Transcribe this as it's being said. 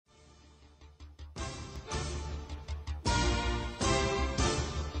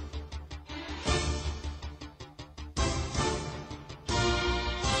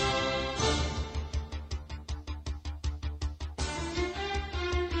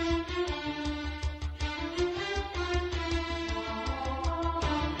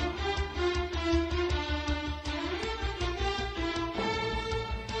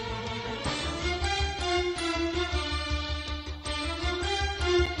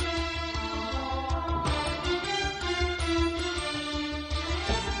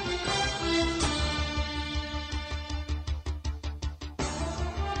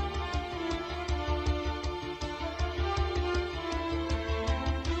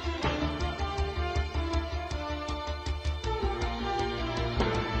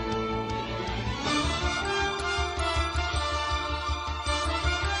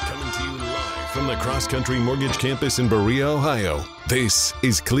from the Cross Country Mortgage Campus in Berea, Ohio, this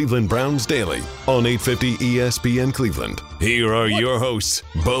is Cleveland Browns Daily on 850 ESPN Cleveland. Here are your hosts,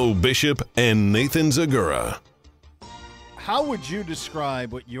 Bo Bishop and Nathan Zagura. How would you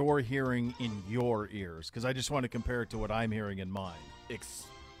describe what you're hearing in your ears? Because I just want to compare it to what I'm hearing in mine.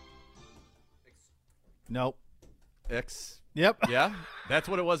 Nope. Yep. Yeah, that's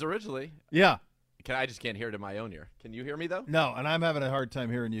what it was originally. Yeah. I just can't hear it in my own ear. Can you hear me, though? No, and I'm having a hard time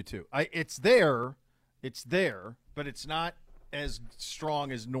hearing you, too. It's there, but it's not as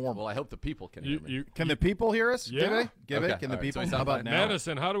strong as normal. Well, I hope the people can hear me. Can the people hear us? Yeah. Give it. Can the people? So How about now?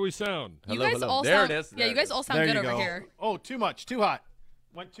 Madison, how do we sound? Hello, you guys all there sound, it is. Yeah, you guys all sound There good you over go. here. Oh, too much. Too hot.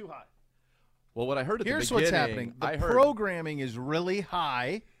 Went too hot. Well, what I heard at Here's the beginning, what's happening. The I heard programming is really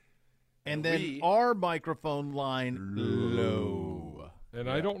high, and then our microphone line low. And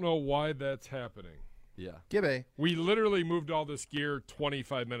I don't know why that's happening. Yeah. Gibby. We literally moved all this gear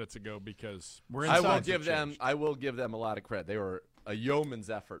 25 minutes ago because We're I inside. will give them a lot of credit. They were a yeoman's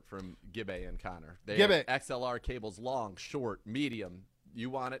effort from Gibby and Connor. They Gibby. had XLR cables, long, short, medium. You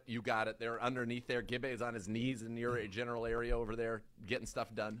want it, you got it. They're underneath there. Gibby is on his knees in your general area over there getting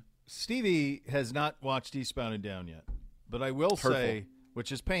stuff done. Stevie has not watched Eastbound and Down yet, but I will say,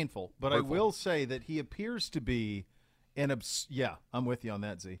 which is painful, but I will say that he appears to be yeah, I'm with you on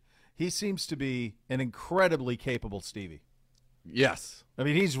that, Z. He seems to be an incredibly capable Stevie. Yes. I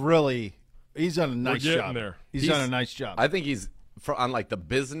mean, he's done a nice getting job. there. He's done a nice job. I think he's on like the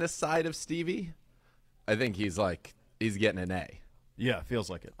business side of Stevie. I think he's getting an A. Yeah, feels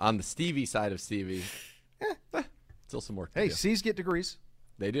like it. On the Stevie side of Stevie, still some work to Hey, do. C's get degrees.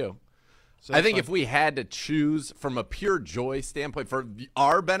 They do. So I think fine. if we had to choose from a pure joy standpoint for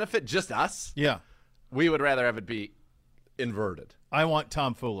our benefit, just us, Yeah. we would rather have it be inverted. I want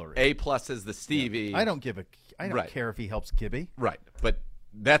tomfoolery. A plus is the Stevie. I don't Right. care if he helps Gibby. Right, but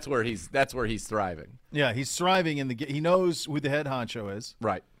that's where he's thriving. Yeah, he's thriving he knows who the head honcho is.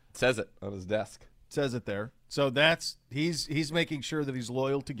 Right, says it on his desk. Says it there. So he's making sure that he's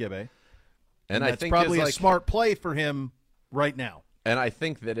loyal to Gibby. And I that's think probably is a smart play for him right now. And I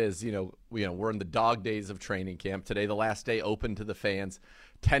think that is, we're in the dog days of training camp today. The last day open to the fans.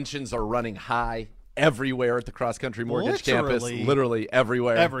 Tensions are running high everywhere at the Cross Country Mortgage Campus. Literally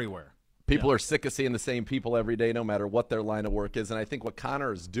everywhere. Everywhere. People are sick of seeing the same people every day, no matter what their line of work is. And I think what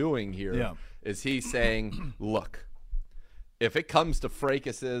Connor is doing here is he's saying, look, if it comes to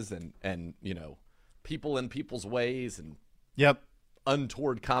fracases and people in people's ways and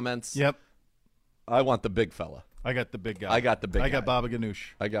untoward comments, I want the big fella. I got the big guy. I got Baba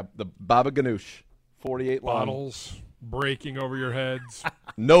Ganoush. I got the Baba Ganoush, 48 long. bottles breaking over your heads.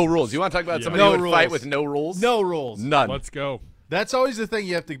 No rules. You want to talk about somebody who would fight with no rules? No rules. None. Let's go. That's always the thing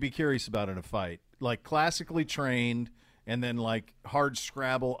you have to be curious about in a fight. Like classically trained and then like hard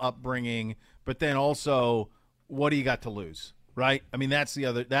Scrabble upbringing, but then also what do you got to lose? Right? I mean, that's the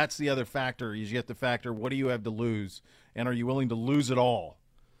other factor. You have to factor what do you have to lose, and are you willing to lose it all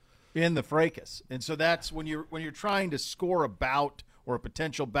in the fracas? And so that's when you're trying to score a bout or a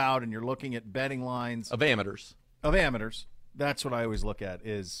potential bout, and you're looking at betting lines of amateurs. That's what I always look at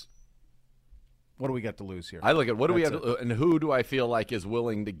is what do we got to lose here? I look at what do we have to, and who do I feel like is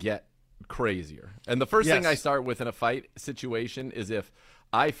willing to get crazier? And the first thing I start with in a fight situation is if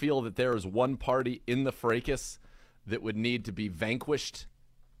I feel that there is one party in the fracas that would need to be vanquished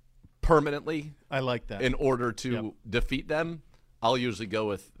permanently. I like that. In order to defeat them, I'll usually go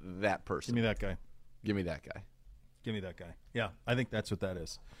with that person. Give me that guy. Give me that guy. Give me that guy. Yeah, I think that's what that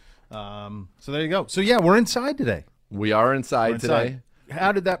is. So there you go. So, yeah, we're inside today. We are inside today.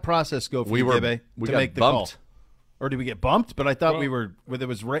 How did that process go for you, Gibby, to make the bumped. call? Or did we get bumped? But I thought we were. There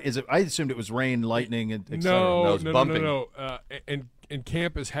was. I assumed it was rain, lightning, and et cetera. No, it's bumping. No. And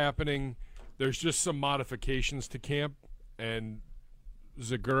camp is happening. There's just some modifications to camp, and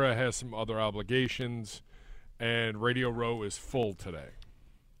Zagura has some other obligations, and Radio Row is full today.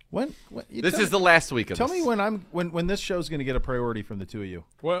 This is the last week of Tell this. me when this show's going to get a priority from the two of you.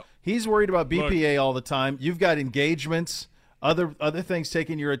 Well, he's worried about BPA all the time. You've got engagements, other things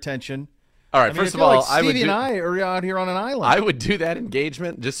taking your attention. All right, first of all, Stevie and I are out here on an island. I would do that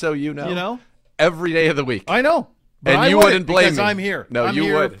engagement, just so you know. You know? Every day of the week. I know. But and I you wouldn't blame because me. I'm here. No, I'm you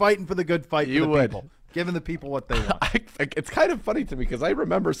here would. Fighting for the good fight you for the would. people. Giving the people what they want. It's kind of funny to me because I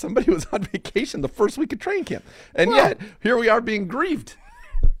remember somebody was on vacation the first week of training camp. And yet, here we are being grieved.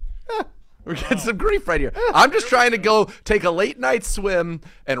 We're getting some grief right here. I'm just trying to go take a late night swim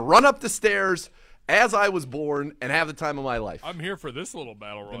and run up the stairs as I was born and have the time of my life. I'm here for this little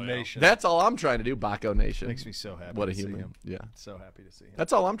battle royale. Nation. That's all I'm trying to do, Baco Nation. Makes me so happy What a to see human. him. Yeah. So happy to see him.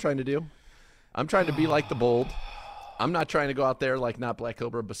 That's all I'm trying to do. I'm trying to be like the bold. I'm not trying to go out there like not Black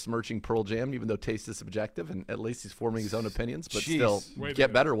Cobra besmirching Pearl Jam, even though taste is subjective, and at least he's forming his own opinions, but still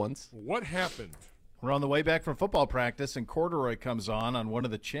get better ones. What happened? We're on the way back from football practice, and Corduroy comes on one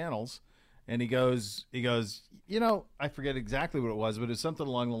of the channels, and he goes, I forget exactly what it was, but it's something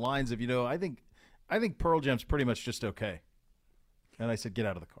along the lines of, I think Pearl Jam's pretty much just okay. And I said, get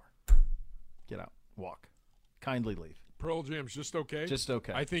out of the car. Get out. Walk. Kindly leave. Pearl Jam's just okay? Just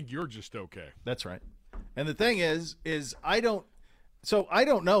okay. I think you're just okay. That's right. And the thing is I don't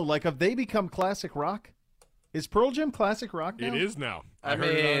know, like, have they become classic rock? Is Pearl Jam classic rock now? It is now. I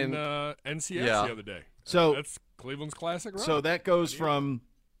heard it on NCS the other day. So that's Cleveland's classic rock. So that goes from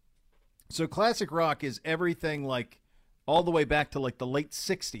 – so classic rock is everything like all the way back to like the late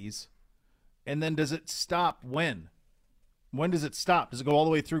 60s. And then does it stop when? When does it stop? Does it go all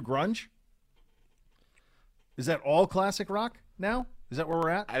the way through grunge? Is that all classic rock now? Is that where we're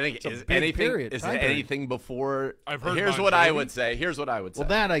at? I think it's is anything before. I've heard. Here's what I would say. Well,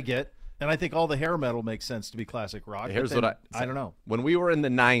 that I get, and I think all the hair metal makes sense to be classic rock. Here's what I don't know. When we were in the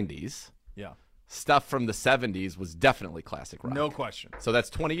 '90s, stuff from the '70s was definitely classic rock. No question. So that's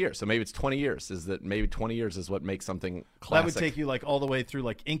 20 years. So maybe it's 20 years. Maybe 20 years is what makes something classic. That would take you like all the way through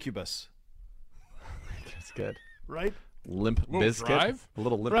like Incubus. That's good, right? Limp Bizkit, a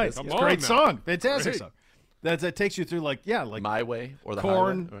little Limp Bizkit. Great song, fantastic song. That takes you through like My Way or the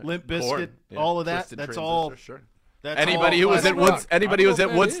Korn, Highway, right? Limp Bizkit, all of that. Twisted That's Transistor, all. Sure. That's anybody all who was at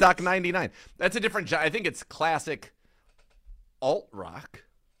rock. Woodstock '99. That's a different. I think it's classic alt rock.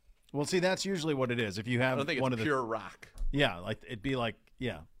 Well, see, that's usually what it is. If you have I don't think one it's of pure rock. Yeah, like it'd be like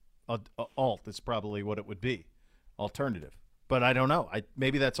alt. That's probably what it would be, alternative. But I don't know.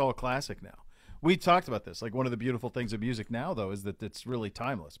 Maybe that's all classic now. We talked about this. Like one of the beautiful things of music now, though, is that it's really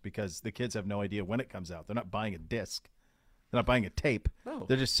timeless because the kids have no idea when it comes out. They're not buying a disc. They're not buying a tape. No.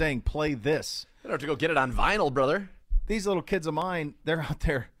 They're just saying, play this. They don't have to go get it on vinyl, brother. These little kids of mine, they're out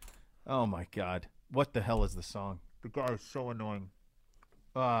there. Oh, my God. What the hell is the song? The guy is so annoying.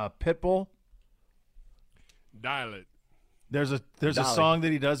 Pitbull. Dial It. There's a song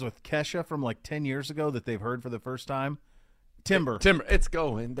that he does with Kesha from like 10 years ago that they've heard for the first time. Timber. It's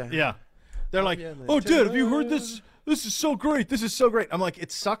going down. Yeah. They're like, oh, Dad, have you heard this? This is so great. This is so great. I'm like,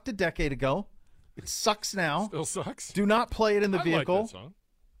 it sucked a decade ago. It sucks now. Still sucks. Do not play it in the vehicle. Like that song.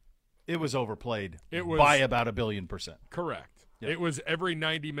 It was overplayed It was by about 1 billion%. Correct. Yeah. It was every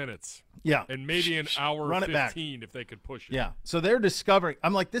 90 minutes. Yeah. And maybe an hour Run 15 if they could push it. Yeah. So they're discovering.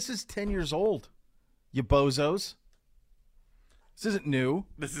 I'm like, this is 10 years old, you bozos. This isn't new.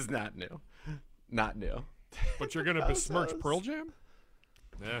 This is not new. Not new. But you're going to besmirch Pearl Jam?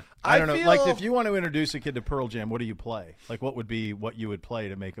 Yeah. I don't know. Like, if you want to introduce a kid to Pearl Jam, what do you play? Like, what would be what you would play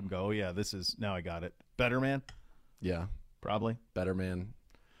to make them go, oh, yeah, this is, now I got it. Better Man? Yeah. Probably. Better Man.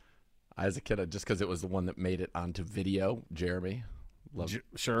 As a kid, just because it was the one that made it onto video, Jeremy.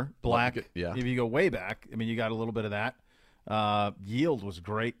 Sure. Black. Yeah. If you go way back, I mean, you got a little bit of that. Yield was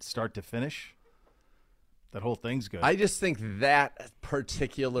great, start to finish. That whole thing's good. I just think that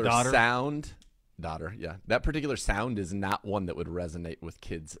particular sound... that particular sound is not one that would resonate with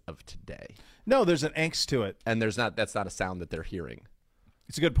kids of today. No, there's an angst to it. And that's not a sound that they're hearing.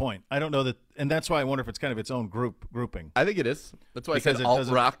 It's a good point. I don't know that, and that's why I wonder if it's kind of its own grouping. I think it is. That's why I said alt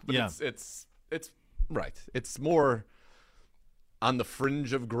rock, but it's right. It's more on the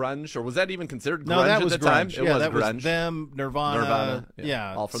fringe of grunge, or was that even considered grunge no, that was at the grunge. time? It was that grunge. Was them, Nirvana,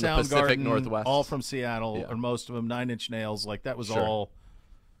 all from the Pacific Northwest, all from Seattle, or most of them. 9 Inch Nails, like that was all.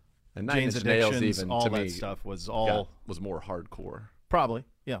 And 9 Inch Nails, even all to that me, stuff was all was more hardcore. Probably,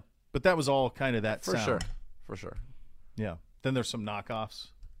 yeah. But that was all kind of that for sound. For sure. Yeah. Then there's some knockoffs.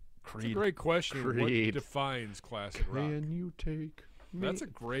 Creed. That's a great question. Creed. What defines classic rock? Can you take me? That's a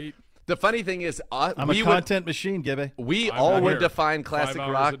great. The funny thing is, I'm a content machine, Gibby. We all would define classic 5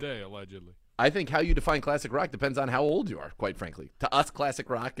 hours rock a day, allegedly. I think how you define classic rock depends on how old you are, quite frankly. To us, classic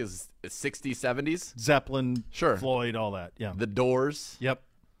rock is 60s, 70s. Zeppelin, sure. Floyd, all that. Yeah. The Doors. Yep.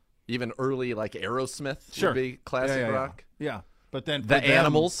 Even early, like Aerosmith would be classic rock. Yeah. But then the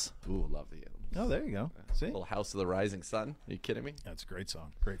Animals. Ooh, love the Animals. Oh, there you go. See? Little House of the Rising Sun. Are you kidding me? That's a great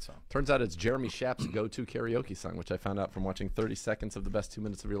song. Great song. Turns out it's Jeremy Schaap's go-to karaoke song, which I found out from watching 30 Seconds of the Best 2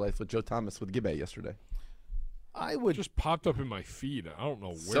 Minutes of Your Life with Joe Thomas with Gibbe yesterday. I would just popped up in my feed. I don't know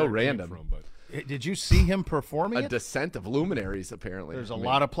where so it random came from, but did you see him performing a descent of luminaries? Apparently, there's a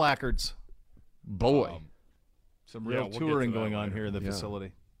lot of placards. Boy, some real touring going on here in the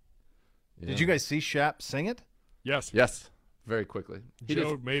facility. Yeah. Did you guys see Schaap sing it? Yes, very quickly.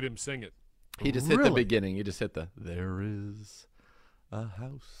 Joe made him sing it. He just hit the beginning. He just hit the "There is a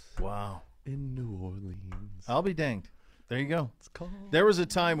house." Wow. In New Orleans. I'll be danged. There you go. It's cold. There was a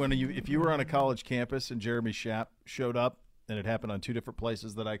time when if you were on a college campus and Jeremy Schaap showed up, and it happened on 2 different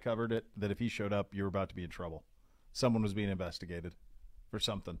places that I covered it, that if he showed up, you were about to be in trouble. Someone was being investigated for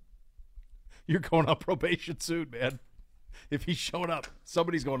something. You're going on probation soon, man. If he's showing up,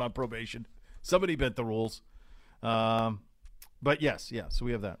 somebody's going on probation. Somebody bent the rules. But yes, so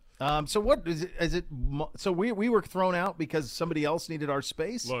we have that. So what is it? So we were thrown out because somebody else needed our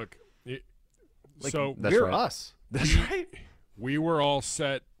space? Look, we're right. us. That's right. We were all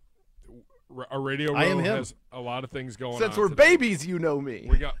set. Our Radio I am Row him. has a lot of things going on. Since we're today. babies, you know me.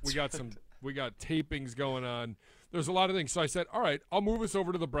 We got tapings going on. There's a lot of things. So I said, all right, I'll move us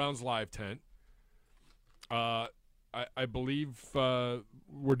over to the Browns live tent. I believe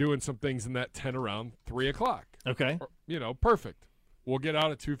we're doing some things in that tent around 3:00. Okay. Perfect. We'll get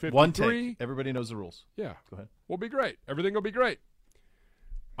out at 2:53. One take. Everybody knows the rules. Yeah. Go ahead. We'll be great. Everything will be great.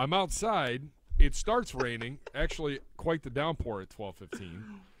 I'm outside. It starts raining. Actually, quite the downpour at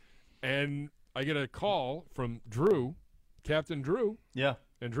 12:15. And I get a call from Drew, Captain Drew. Yeah.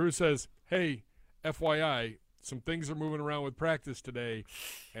 And Drew says, hey, FYI, some things are moving around with practice today,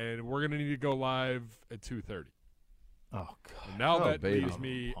 and we're going to need to go live at 2:30. Oh, God. And now that baby. leaves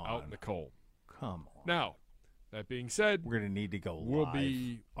me out in the cold. Come on. Now, that being said, We're going to need to go we'll live.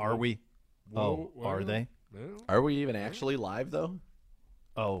 be. Are we? Well, Are they? Well, Are we even actually live, though?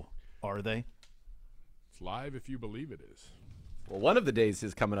 Oh, are they? it's live if you believe it is. Well, one of the days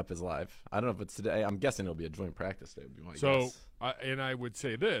is coming up is live. I don't know if it's today. I'm guessing it'll be a joint practice day. Would be my guess. I would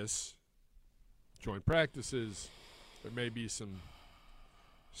say this: joint practices, there may be some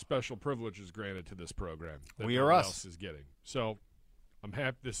special privileges granted to this program that We no are one us. else is getting. So I'm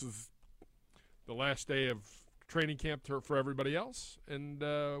happy. This is the last day of training camp for everybody else, and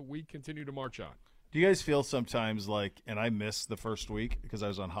we continue to march on. Do you guys feel sometimes like, and I missed the first week because I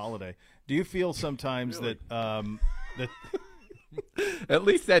was on holiday. Do you feel sometimes that that At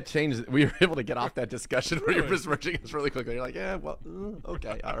least that changed. We were able to get off that discussion where you're besmirching us really quickly. You're like, yeah, well,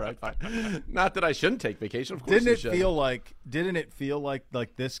 okay, all right, fine. Not that I shouldn't take vacation. Of course, didn't you it should. feel like? Didn't it feel like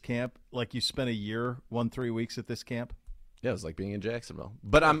this camp? Like you spent a year, 3 weeks at this camp? Yeah, it was like being in Jacksonville.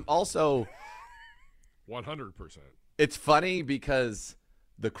 But I'm also 100%. It's funny because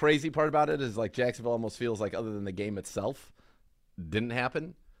the crazy part about it is like Jacksonville almost feels like, other than the game itself, didn't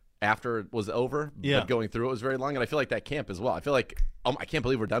happen after it was over. Yeah. But going through it was very long, and I feel like that camp as well. I feel like I can't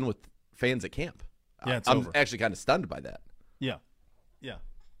believe we're done with fans at camp. Yeah, it's I'm over. actually kind of stunned by that. Yeah.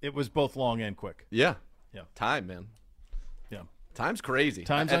 It was both long and quick. Yeah. Yeah. Time, man. Yeah. Time's crazy.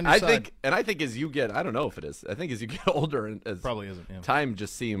 Time's and on your I side. think, and I think as you get, I don't know if it is. I think as you get older, and as Probably isn't. Yeah. time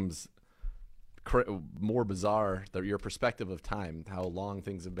just seems more bizarre. Your perspective of time, how long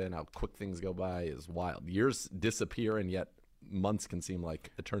things have been, how quick things go by, is wild. Years disappear, and yet months can seem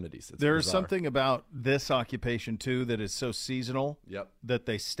like eternities. It's There is bizarre. something about this occupation too that is so seasonal. Yep. That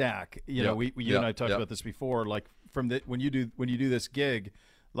they stack. You know, Yep. you and I talked Yep. about this before. Like when you do this gig,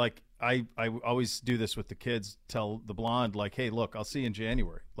 like I always do this with the kids. Tell the blonde, like, hey, look, I'll see you in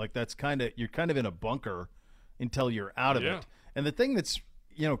January. Like that's you're kind of in a bunker until you're out of it. And the thing that's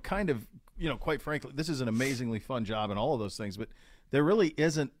quite frankly, this is an amazingly fun job and all of those things, but there really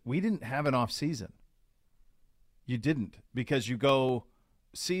isn't. We didn't have an off season. You didn't, because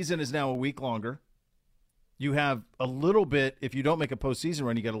season is now a week longer. You have a little bit, if you don't make a postseason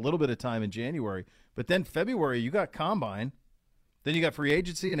run, you got a little bit of time in January. But then February, you got combine. Then you got free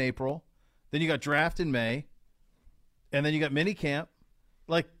agency in April. Then you got draft in May. And then you got mini camp.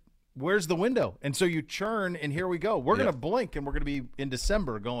 Like, where's the window? And so you churn, and here we go. We're going to blink, and we're going to be in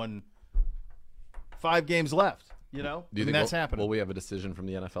December going 5 games left. You know? Do you think that's happening. Will we have a decision from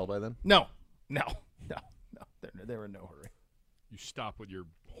the NFL by then? No. They're in no hurry. You stop with your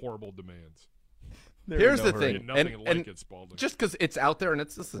horrible demands. Here's the thing. Nothing like it, Spalding. Just because it's out there, and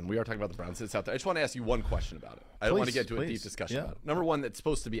listen, we are talking about the Browns. It's out there. I just want to ask you one question about it. I don't want to get into a deep discussion about it. Number one, it's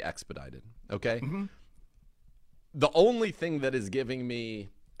supposed to be expedited. Okay. Mm-hmm. The only thing that is giving me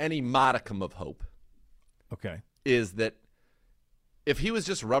any modicum of hope, okay, is that if he was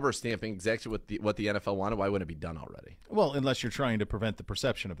just rubber stamping exactly what the NFL wanted, why wouldn't it be done already? Well, unless you're trying to prevent the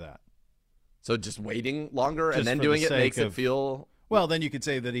perception of that. So just waiting longer Just and then for doing the it makes sake it of- feel. Well, then you could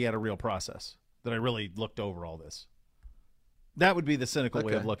say that he had a real process, that I really looked over all this. That would be the cynical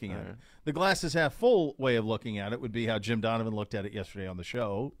way of looking at it. The glass is half full way of looking at it would be how Jim Donovan looked at it yesterday on the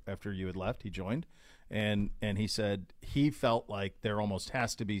show after you had left. He joined, and he said he felt like there almost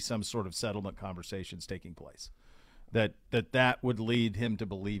has to be some sort of settlement conversations taking place, that would lead him to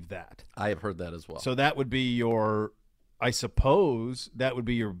believe that. I have heard that as well. So that would be I suppose that would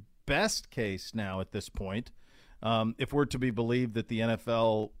be your best case now at this point. If we're to be believed that the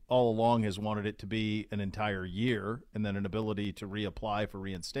NFL all along has wanted it to be an entire year and then an ability to reapply for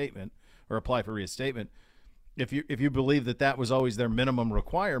reinstatement or apply for reinstatement, if you believe that was always their minimum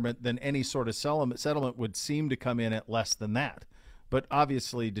requirement, then any sort of settlement would seem to come in at less than that. But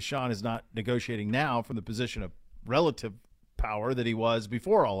obviously, Deshaun is not negotiating now from the position of relative power that he was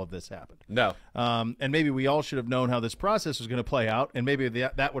before all of this happened. No. And maybe we all should have known how this process was going to play out, and maybe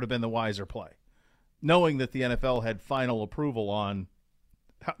that would have been the wiser play, knowing that the NFL had final approval on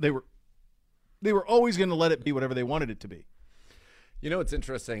how they were always going to let it be whatever they wanted it to be. You know, it's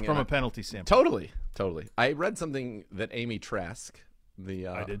interesting. From a penalty standpoint. Totally. I read something that Amy Trask,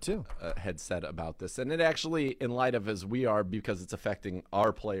 I did too, had said about this. And it actually, in light of as we are, because it's affecting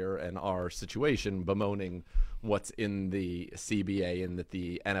our player and our situation, bemoaning what's in the CBA and that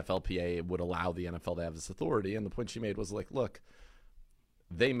the NFLPA would allow the NFL to have this authority. And the point she made was like, look,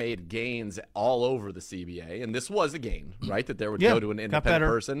 they made gains all over the CBA. And this was a gain, right? That there would go to an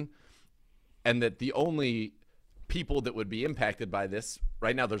independent person. And that the only people that would be impacted by this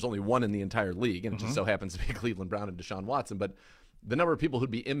right now, there's only one in the entire league, and it just so happens to be Cleveland Brown and Deshaun Watson. But the number of people who'd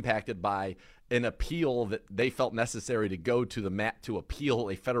be impacted by an appeal that they felt necessary to go to the mat to appeal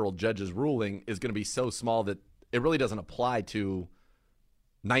a federal judge's ruling is going to be so small that it really doesn't apply to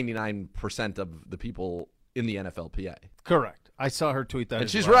 99% of the people in the NFLPA. Correct. I saw her tweet that. And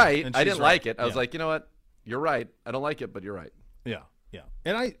she's right. I didn't like it. I was like, you know what? You're right. I don't like it, but you're right. Yeah.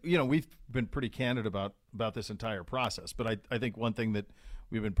 And we've been pretty candid about this entire process, but I think one thing that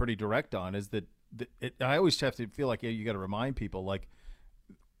we've been pretty direct on is that I always have to feel like you got to remind people, like,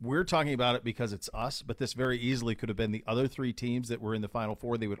 we're talking about it because it's us, but this very easily could have been the other three teams that were in the Final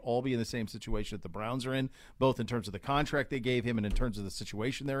Four. They would all be in the same situation that the Browns are in, both in terms of the contract they gave him and in terms of the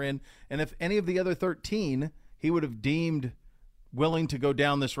situation they're in. And if any of the other 13 he would have deemed willing to go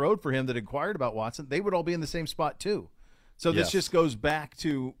down this road for him that inquired about Watson, they would all be in the same spot too. So this just goes back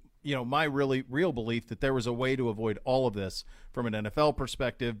to, my really real belief that there was a way to avoid all of this from an NFL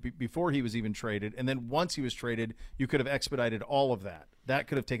perspective before he was even traded. And then once he was traded, you could have expedited all of that. That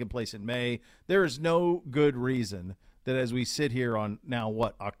could have taken place in May. There is no good reason that as we sit here on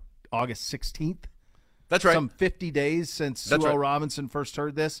now, August 16th? That's right. Some 50 days since Sue L. Robinson first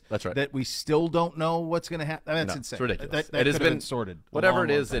heard this. That's right. That we still don't know what's going to happen. That's insane. It's ridiculous. That has been sorted. Whatever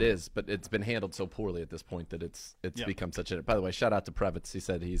it is, but it's been handled so poorly at this point that it's become such a. By the way, shout out to Previtz. He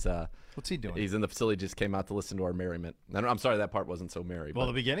said he's what's he doing? He's in the facility. Just came out to listen to our merriment. I'm sorry that part wasn't so merry. Well,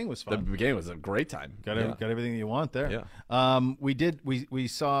 the beginning was fun. The beginning was a great time. Got everything you want there. Yeah. We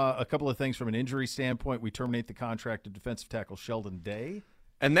saw a couple of things from an injury standpoint. We terminate the contract of defensive tackle Sheldon Day.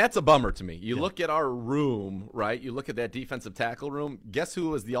 And that's a bummer to me. You look at our room, right? You look at that defensive tackle room. Guess who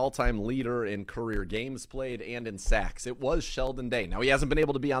was the all-time leader in career games played and in sacks? It was Sheldon Day. Now, he hasn't been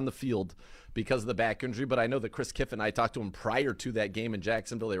able to be on the field because of the back injury, but I know that Chris Kiffin, I talked to him prior to that game in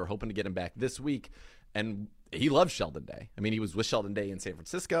Jacksonville. They were hoping to get him back this week, and he loves Sheldon Day. I mean, he was with Sheldon Day in San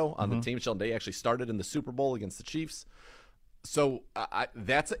Francisco on the team. Sheldon Day actually started in the Super Bowl against the Chiefs. So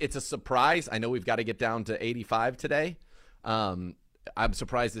it's a surprise. I know we've got to get down to 85 today. I'm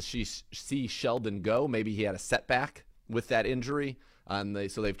surprised that she see Sheldon go. Maybe he had a setback with that injury,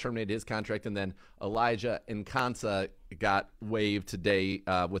 so they've terminated his contract. And then Elijah Nkansa got waived today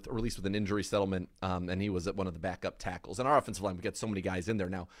released with an injury settlement, and he was at one of the backup tackles. And our offensive line, we got so many guys in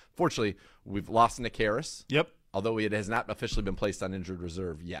there now. Fortunately, we've lost Nick Harris. Yep. Although it has not officially been placed on injured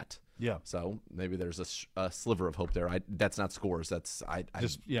reserve yet. Yeah. So maybe there's a sliver of hope there. That's not scores. It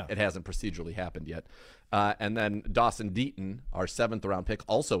hasn't procedurally happened yet. And then Dawson Deaton, our 7th round pick,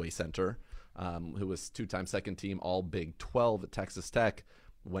 also a center, who was 2-time second team All Big 12 at Texas Tech,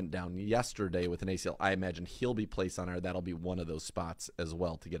 went down yesterday with an ACL. I imagine he'll be placed on that'll be one of those spots as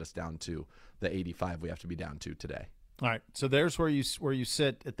well to get us down to the 85 we have to be down to today. All right, so there's where you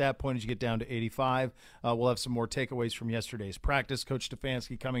sit at that point as you get down to 85. We'll have some more takeaways from yesterday's practice. Coach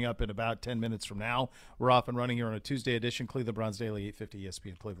Stefanski coming up in about 10 minutes from now. We're off and running here on a Tuesday edition, Cleveland Browns Daily, 850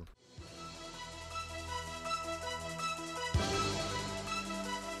 ESPN Cleveland.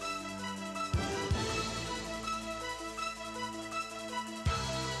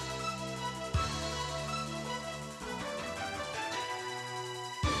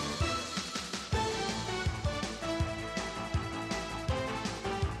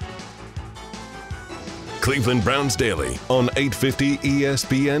 Cleveland Browns Daily on 850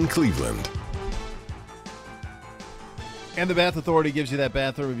 ESPN Cleveland. And the Bath Authority gives you that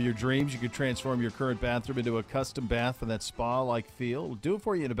bathroom of your dreams. You could transform your current bathroom into a custom bath for that spa-like feel. We'll do it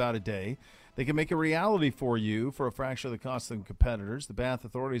for you in about a day. They can make a reality for you for a fraction of the cost of the competitors. The Bath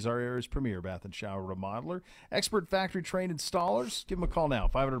Authority is our area's premier bath and shower remodeler. Expert factory-trained installers. Give them a call now.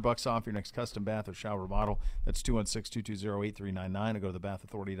 $500 off your next custom bath or shower remodel. That's 216-220-8399. Or go to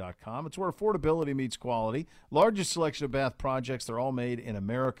thebathauthority.com. It's where affordability meets quality. Largest selection of bath projects. They're all made in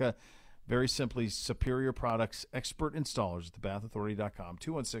America. Very simply, superior products, expert installers at thebathauthority.com.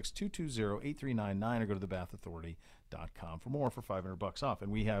 216-220-8399 or go to thebathauthority.com for more for $500 off.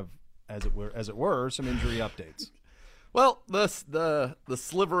 And we have, as it were, some injury updates. Well, the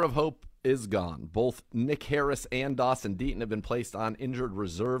sliver of hope is gone. Both Nick Harris and Dawson Deaton have been placed on injured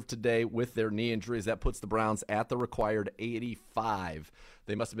reserve today with their knee injuries. That puts the Browns at the required 85.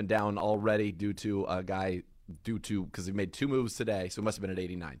 They must have been down already due to because he made 2 moves today, so it must have been at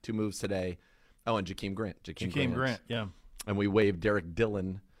 89. 2 moves today. Oh, and Jakeem Grant. Jakeem Grant, yeah. And we waived Derek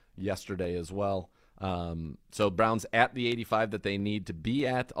Dillon yesterday as well. So Browns at the 85 that they need to be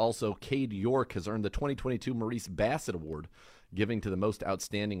at. Also, Cade York has earned the 2022 Maurice Bassett Award, giving to the most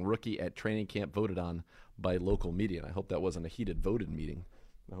outstanding rookie at training camp, voted on by local media. And I hope that wasn't a heated voted meeting.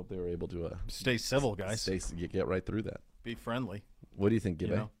 I hope they were able to stay civil, guys. Get right through that. Be friendly. What do you think,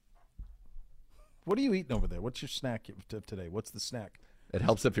 Gibby? You know? What are you eating over there? What's your snack today? What's the snack? It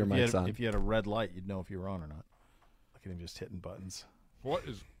helps if your mic's on. If you had a red light, you'd know if you were on or not. Look at him just hitting buttons. What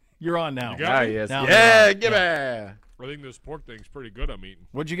is? You're on now. Yes. Now Yeah, Gibby. I think this pork thing's pretty good. I'm eating.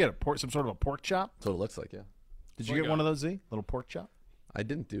 What'd you get? Some sort of a pork chop? That's what it looks like, yeah. Did you get one of those, Z? Little pork chop? I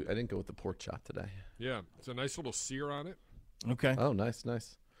didn't go with the pork chop today. Yeah, it's a nice little sear on it. Okay. Oh, nice.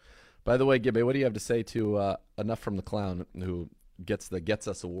 By the way, Gibby, what do you have to say to Enough from the Clown, who gets the Gets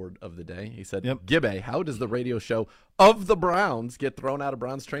Us Award of the day? He said, Yep. Gibby, how does the radio show of the Browns get thrown out of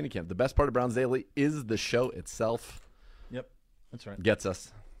Browns training camp? The best part of Browns Daily is the show itself. Yep, that's right. Gets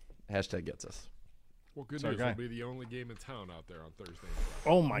us. Hashtag Gets us. Well, good Sorry, news. guy. It'll be the only game in town out there on Thursday.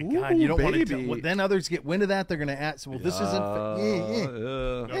 Oh, my God. You don't want baby. to then others get wind of that. They're going to ask, well, this isn't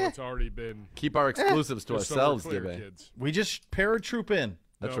No, it's already been. Keep our exclusives to Just so we're ourselves, clear, Gibby. kids. We just paratroop in.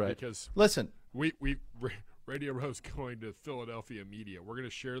 That's No, right. Because Listen, Radio Row's going to Philadelphia media. We're going to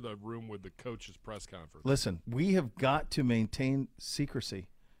share the room with the coach's press conference. listen, we have got to maintain secrecy.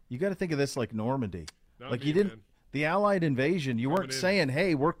 You got to think of this like Normandy. Not Like me, you didn't, man. the Allied invasion, you weren't Coming in. saying,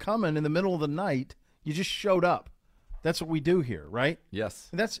 hey, we're coming in the middle of the night. You just showed up. That's what we do here, right? Yes.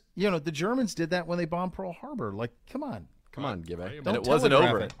 And that's, the Germans did that when they bombed Pearl Harbor. Like, come on. Come on, Gibby. I am- And it Don't wasn't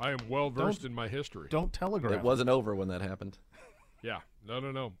telegraph over. it. I am well versed in my history. Don't telegraph. It wasn't over when that happened. Yeah.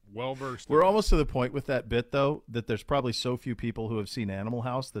 No. Well versed. We're almost to the point with that bit, though, that there's probably so few people who have seen Animal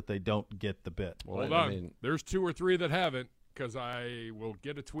House that they don't get the bit. Well, Hold I on. mean- There's 2 or 3 that haven't, because I will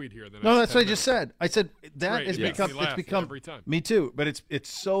get a tweet here. No, that's what I just said. I said that Right, has it makes become. me It's laugh become every time. Me too, but it's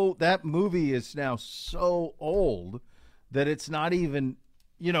so that movie is now so old that it's not even.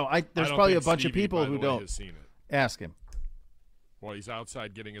 There's I don't probably a think bunch of Stevie, people by who the way, don't has seen it. ask him. Well, he's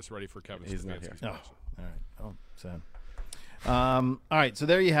outside getting us ready for Kevin He's not Stefanski's here. Oh, question. all right. Oh, sad. All right, so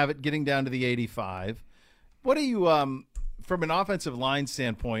there you have it. Getting down to the 85. What do you, from an offensive line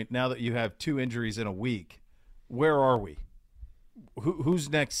standpoint, now that you have 2 injuries in a week, where are we? Who's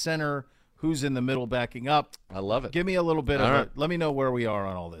next center? Who's in the middle backing up? I love it. Give me a little bit All of right. it. Let me know where we are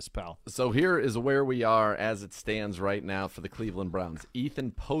on all this, pal. So here is where we are as it stands right now for the Cleveland Browns.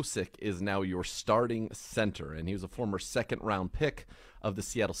 Ethan Posick is now your starting center, and he was a former second-round pick of the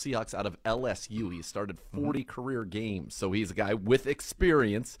Seattle Seahawks out of LSU. He started 40 career games, so he's a guy with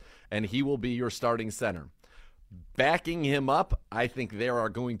experience, and he will be your starting center. Backing him up, I think there are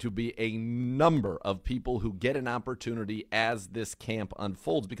going to be a number of people who get an opportunity as this camp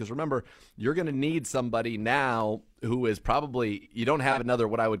unfolds. Because remember, you're going to need somebody now who is probably, you don't have another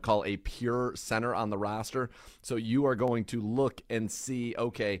what I would call a pure center on the roster. So you are going to look and see,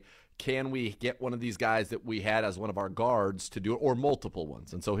 okay, can we get one of these guys that we had as one of our guards to do it, or multiple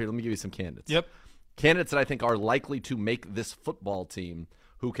ones? And so here, let me give you some candidates. Yep. Candidates that I think are likely to make this football team,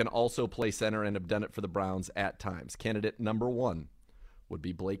 who can also play center and have done it for the Browns at times. Candidate number 1 would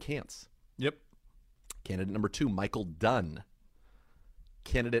be Blake Hance. Yep. Candidate number 2, Michael Dunn.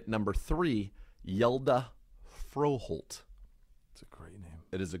 Candidate number 3, Yelda Froholt. It's a great name.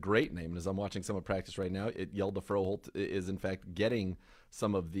 It is a great name. And as I'm watching some of practice right now, Yelda Froholt is, in fact, getting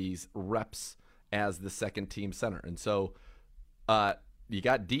some of these reps as the second-team center. And so you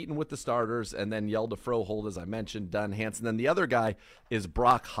got Deaton with the starters, and then Yelda Froholt, as I mentioned, Dunn, Hansen. Then the other guy is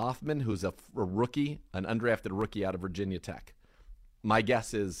Brock Hoffman, who's a rookie, an undrafted rookie out of Virginia Tech. My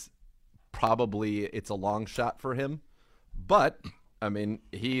guess is probably it's a long shot for him, but I mean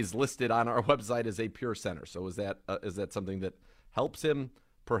he's listed on our website as a pure center. So is that something that helps him?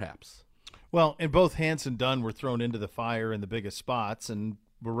 Perhaps. Well, and both Hance and Dunn were thrown into the fire in the biggest spots, and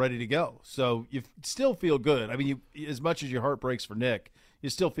we're ready to go. So you still feel good. I mean, as much as your heart breaks for Nick, you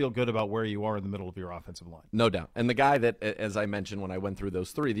still feel good about where you are in the middle of your offensive line. No doubt. And the guy that, as I mentioned when I went through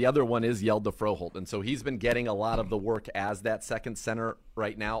those three, the other one is Yelda Froholt. And so he's been getting a lot of the work as that second center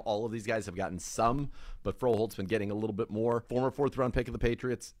right now. All of these guys have gotten some, but Froholt's been getting a little bit more. Former fourth-round pick of the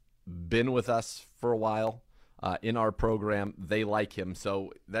Patriots, been with us for a while. In our program, they like him,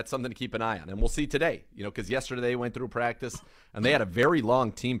 so that's something to keep an eye on. And we'll see today, because yesterday they went through practice, and they had a very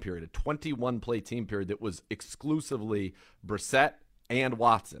long team period, a 21-play team period that was exclusively Brissett and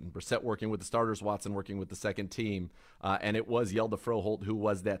Watson. Brissett working with the starters, Watson working with the second team, and it was Yelda Froholt who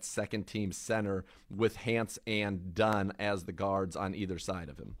was that second-team center with Hance and Dunn as the guards on either side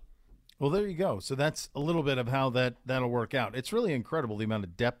of him. Well, there you go. So that's a little bit of how that'll work out. It's really incredible the amount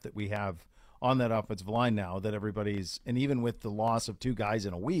of depth that we have on that offensive line now, that everybody's, and even with the loss of 2 guys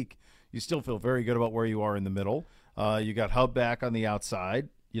in a week, you still feel very good about where you are in the middle. You got Hub back on the outside.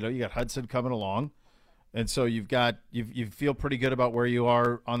 You got Hudson coming along. And so you feel pretty good about where you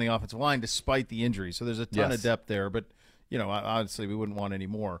are on the offensive line despite the injury. So there's a ton of depth there, but honestly, we wouldn't want any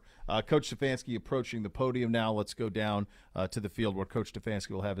more. Coach Stefanski approaching the podium now. Let's go down to the field where Coach Stefanski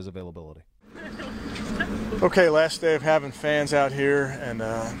will have his availability. Okay, last day of having fans out here, and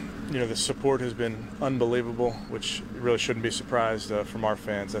the support has been unbelievable, which really shouldn't be surprised from our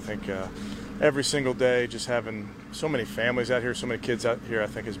fans. I think every single day, just having so many families out here, so many kids out here, I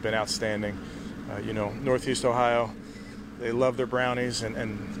think has been outstanding. Northeast Ohio, they love their brownies,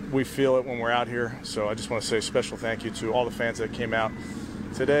 and we feel it when we're out here. So I just want to say a special thank you to all the fans that came out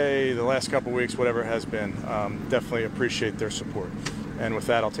today, the last couple of weeks, whatever it has been. Definitely appreciate their support. And with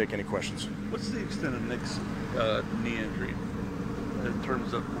that, I'll take any questions. What's the extent of Nick's knee injury in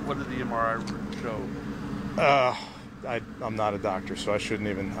terms of what did the MRI show? I'm not a doctor, so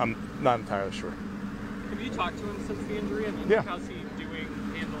I'm not entirely sure. Have you talked to him since the injury? I mean, yeah. How's he doing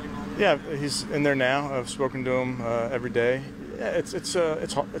handling all this? Yeah, he's in there now. I've spoken to him every day. Yeah,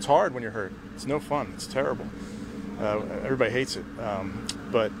 it's hard when you're hurt. It's no fun. It's terrible. Everybody hates it.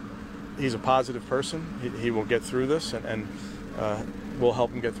 But he's a positive person. He will get through this, and we'll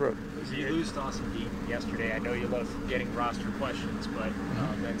help him get through it. So you lose Dawson Deep yesterday. I know you love getting roster questions, but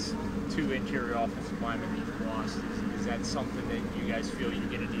that's 2 interior offensive linemen that you've lost. Is that something that you guys feel you're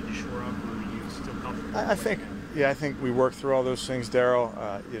going to need to shore up, or are you still comfortable? I think we work through all those things, Daryl.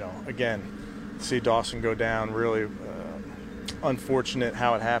 Again, see Dawson go down, really unfortunate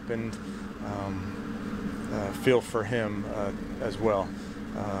how it happened. Feel for him as well.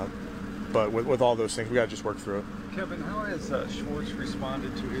 But with all those things, we got to just work through it. Kevin, how has Schwartz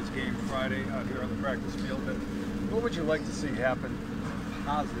responded to his game Friday out here on the practice field? And what would you like to see happen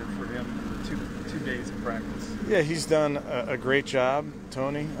positive for him in the two days of practice? Yeah, he's done a great job,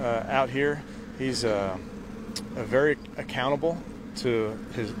 Tony, out here. He's very accountable to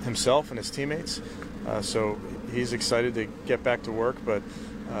himself and his teammates. So he's excited to get back to work. But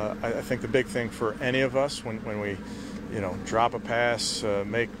I think the big thing for any of us when we, drop a pass,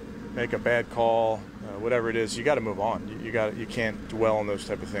 make a bad call, whatever it is, you got to move on. You can't dwell on those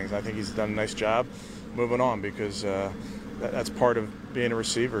type of things. I think he's done a nice job moving on, because that's part of being a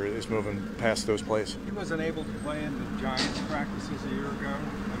receiver, is moving past those plays. He wasn't able to play in the Giants practices a year ago.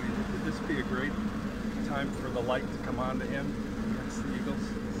 I mean, would this be a great time for the light to come on to him against the Eagles?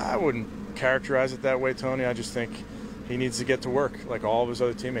 I wouldn't characterize it that way, Tony. I just think he needs to get to work like all of his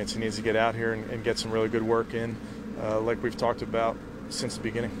other teammates. He needs to get out here and get some really good work in, like we've talked about since the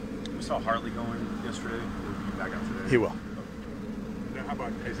beginning. We saw Hartley going yesterday. Will he be back out today? He will. Now, how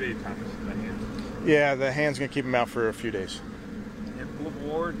about Isaiah Thomas? The hand? Yeah, the hand's going to keep him out for a few days. And will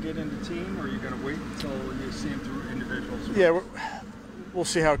Ward get into team, or are you going to wait until you see him through individuals? Yeah, we'll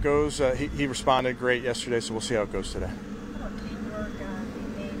see how it goes. He responded great yesterday, so we'll see how it goes today.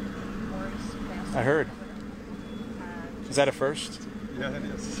 I heard. Is that a first? Yeah, it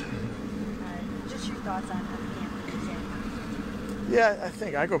is. Just your thoughts on camp. Yeah, I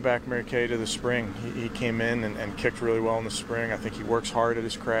think I go back, Mary Kay, to the spring. He came in and kicked really well in the spring. I think he works hard at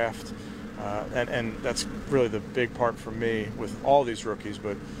his craft. And that's really the big part for me with all these rookies,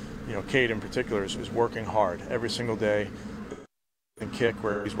 but Cade in particular is working hard every single day. And kick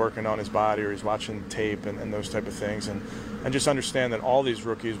where he's working on his body or he's watching tape and those type of things, and just understand that all these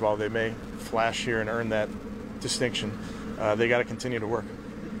rookies, while they may flash here and earn that distinction, they got to continue to work.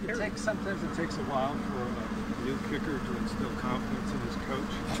 Sometimes it takes a while for a new kicker to instill confidence in his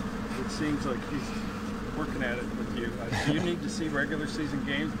coach. It seems like he's working at it with you. Do you need to see regular season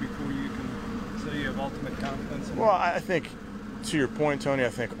games before you can say you have ultimate confidence? Well, I think, to your point, Tony, I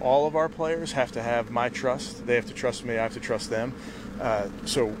think all of our players have to have my trust. They have to trust me. I have to trust them.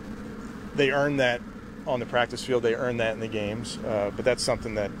 So they earn that on the practice field. They earn that in the games, but that's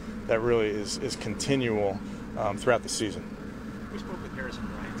something that really is continual throughout the season. We spoke with Harrison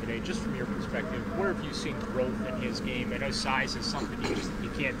Bryant today. Just from your perspective, where have you seen growth in his game? I know size is something you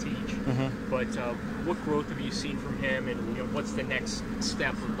can't teach, but what growth have you seen from him, and what's the next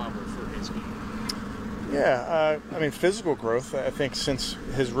step or level for his game? Yeah, I mean, physical growth. I think since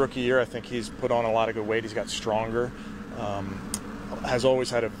his rookie year, I think he's put on a lot of good weight. He's got stronger. Has always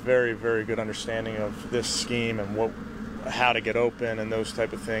had a very, very good understanding of this scheme and how to get open and those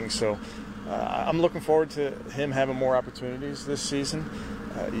type of things. So I'm looking forward to him having more opportunities this season.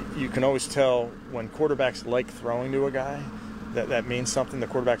 You can always tell when quarterbacks like throwing to a guy, that means something. The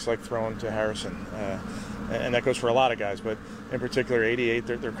quarterbacks like throwing to Harrison, and that goes for a lot of guys, but in particular 88,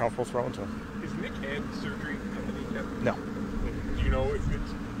 they're comfortable throwing to him. Is Nick had surgery on the kneecap? No. Do you know if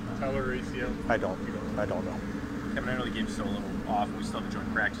it's patella or ACL? I don't know. Kevin, I know the game's still a little off. We still have a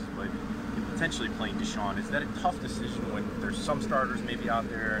joint practice, but potentially playing Deshaun, is that a tough decision when there's some starters maybe out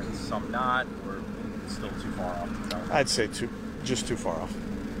there and some not, or still too far off to tell? I'd say just too far off.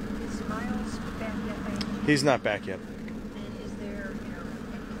 Is Miles back yet? He's not back yet. And is there,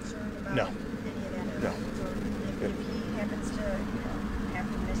 any concern about No. any of that? No. Or if he happens to,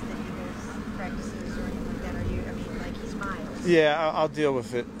 have to miss the Eagles practices or anything like that, he's Miles. Yeah, I'll deal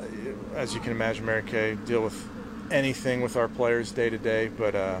with it. As you can imagine, Mary Kay, deal with anything with our players day to day,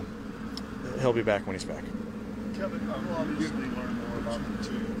 but he'll be back when he's back. Kevin, we'll obviously learn more about the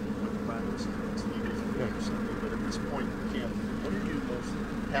team with the practice against the Eagles, but at this point in camp, what are you most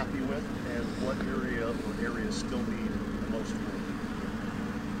happy with, and what area or areas still need the most work?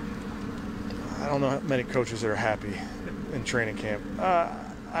 I don't know many coaches that are happy in training camp.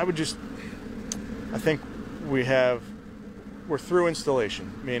 I think we're through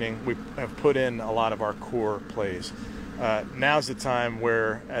installation, meaning we have put in a lot of our core plays. Now's the time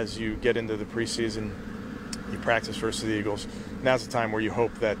where, as you get into the preseason, you practice versus the Eagles. Now's the time where you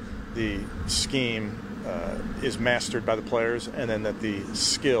hope that the scheme is mastered by the players, and then that the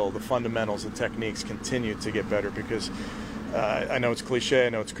skill, the fundamentals, the techniques continue to get better. Because I know it's cliche, I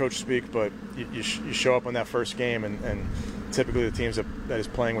know it's coach speak, but you show up on that first game, and typically the teams that is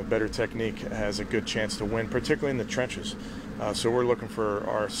playing with better technique has a good chance to win, particularly in the trenches. So we're looking for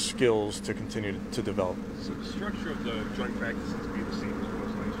our skills to continue to develop. So the structure of the joint practices be the same as it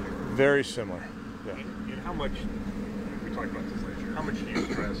was last year? Very similar. Yeah. And how much, we talked about this last year, how much do you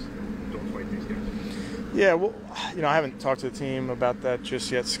stress don't fight these guys? Yeah, well, I haven't talked to the team about that just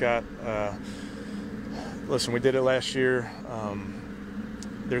yet, Scott. Listen, we did it last year.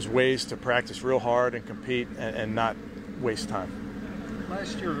 There's ways to practice real hard and compete and not waste time.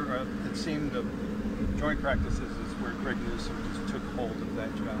 Last year, it seemed the joint practices is where Greg Newsom just took hold of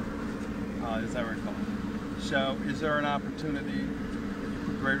that job, as I recall. So is there an opportunity to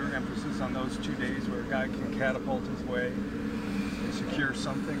put greater emphasis on those 2 days where a guy can catapult his way and secure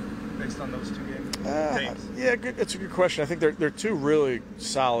something based on those 2 games? Yeah, good. It's a good question. I think they're two really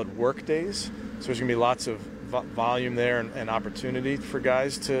solid work days, so there's going to be lots of volume there and opportunity for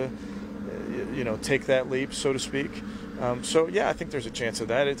guys to, take that leap, so to speak. So yeah, I think there's a chance of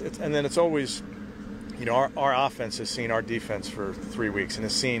that. And then it's always, our offense has seen our defense for 3 weeks and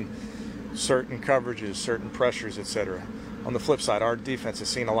has seen certain coverages, certain pressures, etc. On the flip side, our defense has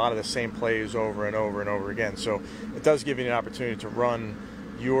seen a lot of the same plays over and over and over again. So it does give you an opportunity to run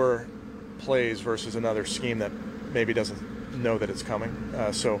your plays versus another scheme that maybe doesn't know that it's coming.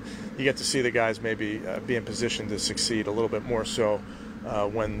 So you get to see the guys maybe be in position to succeed a little bit more so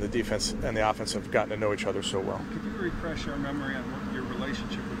when the defense and the offense have gotten to know each other so well. Could you refresh our memory on what your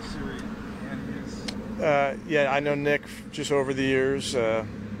relationship with Siri and his? Yeah, I know Nick just over the years.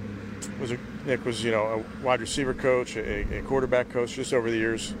 Nick was, a wide receiver coach, a quarterback coach, just over the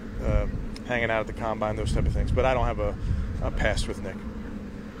years, hanging out at the combine, those type of things. But I don't have a past with Nick.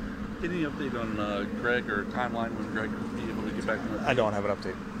 Any update on Greg or timeline when Greg will be able to get back on the I don't have an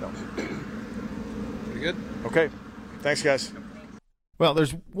update, no. Pretty good? Okay. Thanks, guys. Well,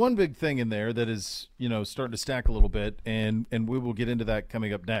 there's one big thing in there that is, starting to stack a little bit, and we will get into that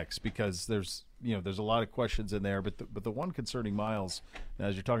coming up next because there's a lot of questions in there. But the one concerning Miles,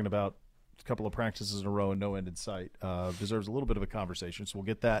 as you're talking about a couple of practices in a row and no end in sight, deserves a little bit of a conversation. So we'll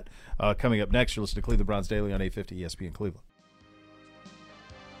get that coming up next. You're listening to Cleveland Browns Daily on 850 ESPN Cleveland.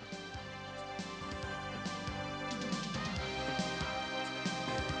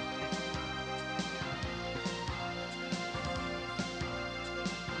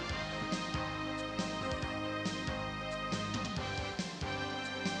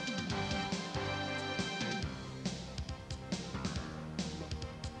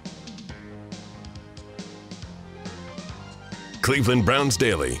 Cleveland Browns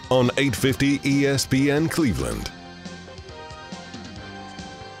Daily on 850 ESPN Cleveland.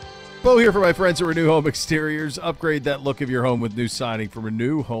 Bo here for my friends at Renew Home Exteriors. Upgrade that look of your home with new siding from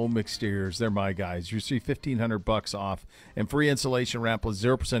Renew Home Exteriors. They're my guys. You see $1,500 off and free insulation wrap with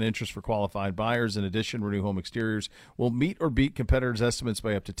 0% interest for qualified buyers. In addition, Renew Home Exteriors will meet or beat competitors' estimates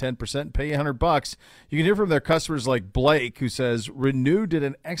by up to 10% and pay you $100. You can hear from their customers like Blake, who says, Renew did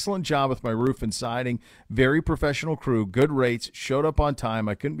an excellent job with my roof and siding. Very professional crew, good rates, showed up on time.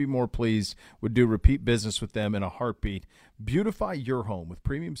 I couldn't be more pleased. Would do repeat business with them in a heartbeat. Beautify your home with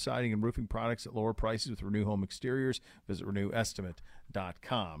premium siding and roofing products at lower prices with Renew Home Exteriors. Visit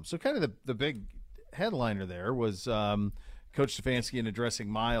RenewEstimate.com. So kind of the big headliner there was Coach Stefanski in addressing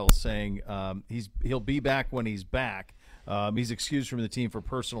Miles saying he'll be back when he's back. He's excused from the team for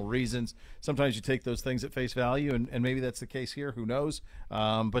personal reasons. Sometimes you take those things at face value, and maybe that's the case here. Who knows?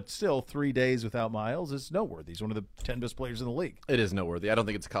 But still, 3 days without Miles is noteworthy. He's one of the 10 best players in the league. It is noteworthy. I don't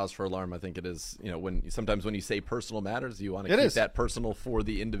think it's a cause for alarm. I think it is, sometimes when you say personal matters, you want to keep that personal for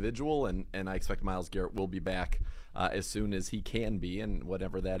the individual, and I expect Myles Garrett will be back as soon as he can be, and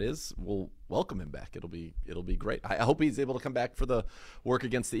whatever that is, we'll welcome him back. It'll be great. I hope he's able to come back for the work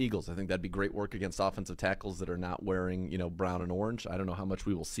against the Eagles. I think that'd be great work against offensive tackles that are not wearing brown and orange. I don't know how much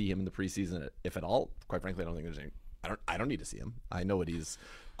we will see him in the preseason, if at all. Quite frankly, I don't think there's any. I don't need to see him. I know what he's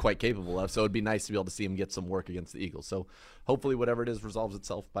quite capable of. So it'd be nice to be able to see him get some work against the Eagles. So hopefully, whatever it is resolves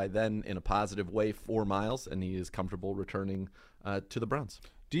itself by then in a positive way for Myles, and he is comfortable returning to the Browns.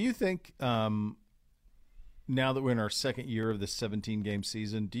 Do you think? Now that we're in our second year of this 17-game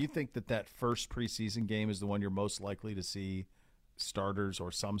season, do you think that first preseason game is the one you're most likely to see starters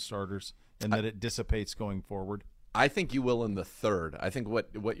or some starters, and that it dissipates going forward? I think you will in the third. I think what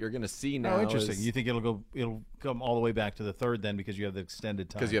you're going to see now. Oh, interesting. You think it'll come all the way back to the third then because you have the extended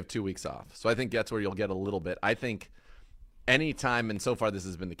time? Because you have 2 weeks off. So I think that's where you'll get a little bit. I think anytime, and so far this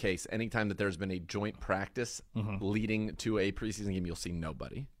has been the case, anytime that there's been a joint practice leading to a preseason game, you'll see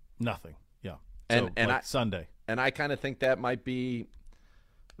nobody. Nothing. Yeah. And Sunday. And I kind of think that might be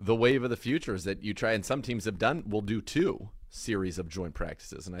the wave of the future, is that you try, and some teams will do 2 series of joint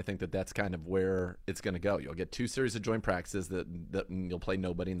practices, and I think that's kind of where it's going to go. You'll get 2 series of joint practices that you'll play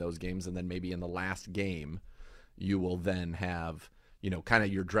nobody in those games, and then maybe in the last game you will then have kind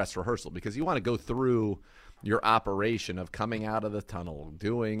of your dress rehearsal, because you want to go through your operation of coming out of the tunnel,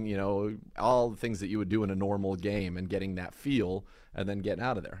 doing all the things that you would do in a normal game and getting that feel, and then getting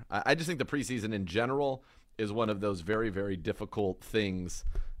out of there. I just think the preseason in general is one of those very, very difficult things,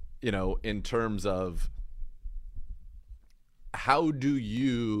 in terms of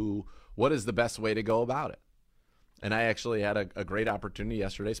what is the best way to go about it? And I actually had a great opportunity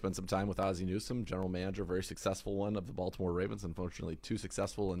yesterday, spent some time with Ozzie Newsome, general manager, very successful one of the Baltimore Ravens, unfortunately too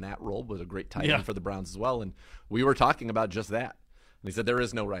successful in that role, but a great tight end for the Browns as well. And we were talking about just that. And he said, there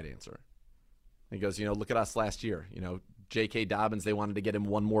is no right answer. And he goes, look at us last year. J.K. Dobbins, they wanted to get him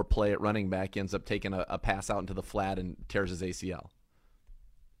one more play at running back. He ends up taking a pass out into the flat and tears his ACL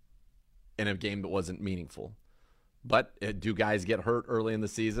in a game that wasn't meaningful. But do guys get hurt early in the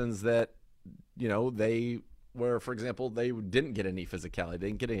seasons that, where, for example, they didn't get any physicality, they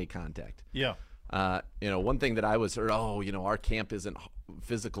didn't get any contact? Yeah. One thing that I was heard, our camp isn't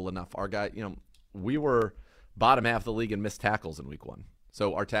physical enough. Our guy, we were bottom half of the league in missed tackles in week 1.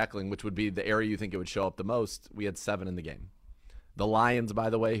 So our tackling, which would be the area you think it would show up the most, we had 7 in the game. The Lions, by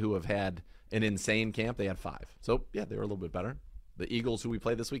the way, who have had an insane camp, they had 5. So, yeah, they were a little bit better. The Eagles, who we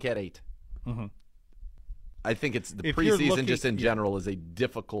played this week, had 8. Mm-hmm. I think it's the preseason just in general is a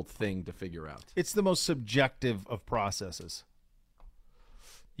difficult thing to figure out. It's the most subjective of processes.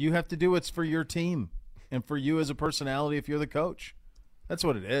 You have to do what's for your team and for you as a personality if you're the coach. That's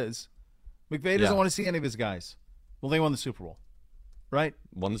what it is. McVay doesn't want to see any of his guys. Well, they won the Super Bowl. Right?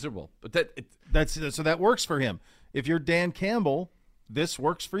 Won the Super Bowl. But so that works for him. If you're Dan Campbell, this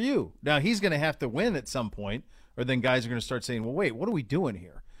works for you. Now, he's going to have to win at some point, or then guys are going to start saying, well, wait, what are we doing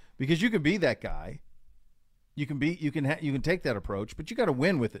here? Because you can be that guy. You can take that approach, but you got to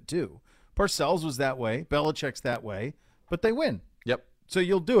win with it too. Parcells was that way. Belichick's that way, but they win. Yep. So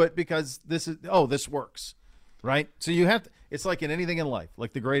you'll do it because this works. Right? So you have to, it's like in anything in life,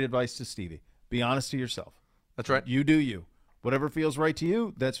 like the great advice to Stevie. Be honest to yourself. That's right. You do you. Whatever feels right to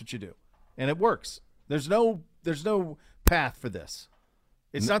you, that's what you do. And it works. There's no path for this.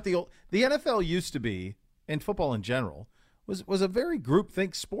 It's not the NFL used to be, and football in general, was a very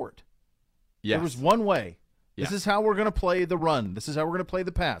groupthink sport. Yes. There was one way. Yes. This is how we're going to play the run. This is how we're going to play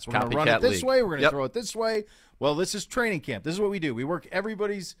the pass. We're going to run it this way. We're going to throw it this way. Well, this is training camp. This is what we do. We work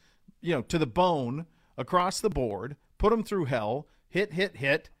everybody's, to the bone across the board, put them through hell,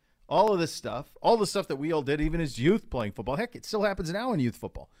 hit, all of this stuff, all the stuff that we all did, even as youth playing football. Heck, it still happens now in youth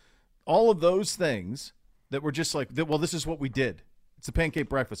football. All of those things that were just like, well, this is what we did. It's a pancake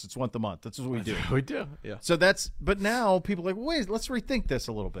breakfast. It's once a month. That's what we do. We do. Yeah. So but now people are like, wait, let's rethink this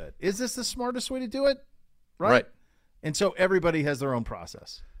a little bit. Is this the smartest way to do it? Right. And so everybody has their own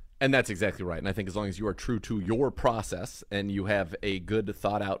process. And that's exactly right. And I think as long as you are true to your process and you have a good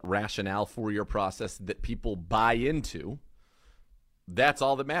thought out rationale for your process that people buy into, that's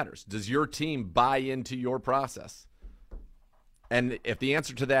all that matters. Does your team buy into your process? And if the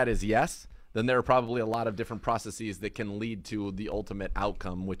answer to that is yes, then there are probably a lot of different processes that can lead to the ultimate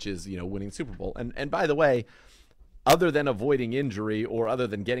outcome, which is, winning Super Bowl. And by the way, other than avoiding injury or other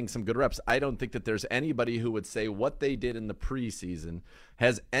than getting some good reps, I don't think that there's anybody who would say what they did in the preseason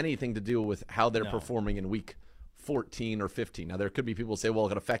has anything to do with how they're performing in week 14 or 15. Now, there could be people who say,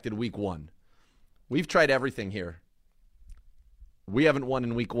 well, it affected week 1. We've tried everything here. We haven't won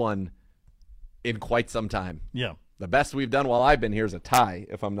in week 1 in quite some time. Yeah. The best we've done while I've been here is a tie,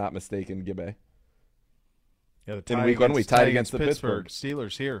 if I'm not mistaken, Gibbe. Yeah, in week 1, we tied against the Pittsburgh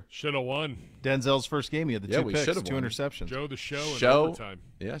Steelers here. Should have won. Denzel's first game, he had the 2 picks, 2 interceptions. Joe the Show in overtime.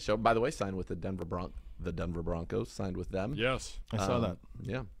 Yeah, Show, by the way, signed with the Denver Broncos, signed with them. Yes. I saw that.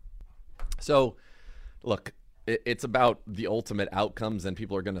 Yeah. So, look, it's about the ultimate outcomes, and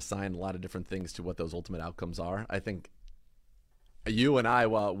people are going to assign a lot of different things to what those ultimate outcomes are. I think you and I,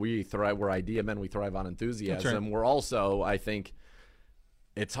 while we're idea men, we thrive on enthusiasm. Right. We're also, I think,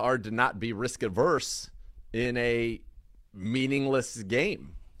 it's hard to not be risk averse in a meaningless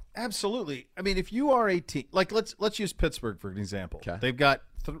game. Absolutely. I mean, if you are a team, like let's use Pittsburgh for an example. Okay. They've got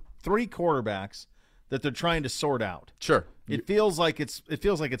 3 quarterbacks that they're trying to sort out. Sure. It feels like it's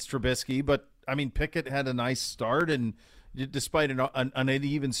Trubisky, but I mean, Pickett had a nice start, and despite an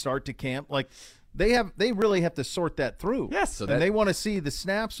uneven start to camp, like they really have to sort that through. Yes, and they want to see the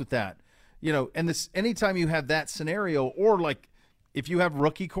snaps with that, And this anytime you have that scenario, or like if you have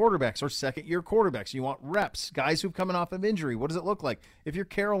rookie quarterbacks or second-year quarterbacks, you want reps, guys who've coming off of injury. What does it look like? If you're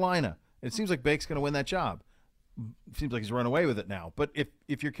Carolina, it seems like Bake's going to win that job. It seems like he's run away with it now. But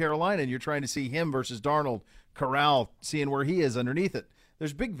if you're Carolina and you're trying to see him versus Darnold, Corral, seeing where he is underneath it,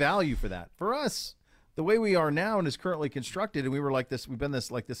 there's big value for that. For us, the way we are now and is currently constructed, and we were like this, we've been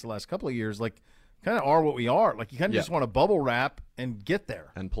like this the last couple of years, like kind of are what we are. Like you kind of just want to bubble wrap and get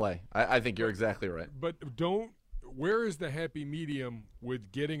there. And play. I think you're exactly right. But where is the happy medium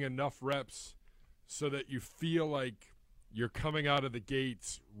with getting enough reps so that you feel like you're coming out of the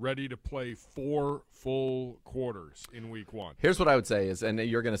gates ready to play 4 full quarters in week 1? Here's what I would say is, and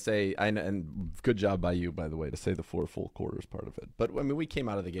you're going to say, and good job by you, by the way, to say the 4 full quarters part of it. But, I mean, we came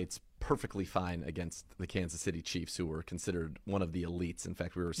out of the gates perfectly fine against the Kansas City Chiefs, who were considered one of the elites. In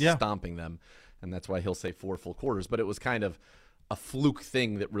fact, we were stomping them, and that's why he'll say 4 full quarters. But it was kind of a fluke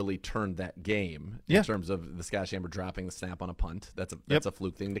thing that really turned that game in terms of the Scottish Amber dropping the snap on a punt. That's a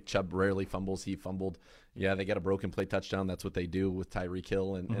fluke thing. Nick Chubb rarely fumbles. He fumbled. Yeah, they get a broken play touchdown. That's what they do with Tyreek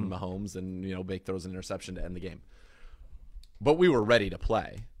Hill and Mahomes, and Bake throws an interception to end the game. But we were ready to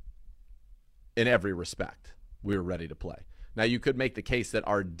play in every respect. We were ready to play. Now, you could make the case that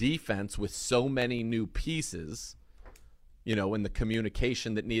our defense, with so many new pieces, and the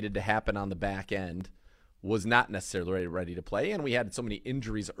communication that needed to happen on the back end, was not necessarily ready to play, and we had so many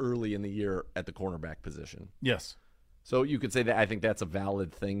injuries early in the year at the cornerback position. Yes. So you could say that I think that's a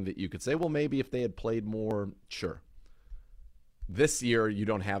valid thing that you could say, well, maybe if they had played more, sure. This year, you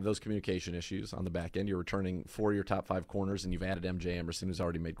don't have those communication issues on the back end. You're returning 4 of your top 5 corners, and you've added MJ Emerson, who's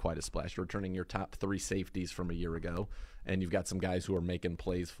already made quite a splash. You're returning your top 3 safeties from a year ago, and you've got some guys who are making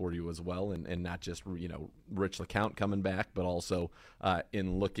plays for you as well, and not just Rich LeCount coming back, but also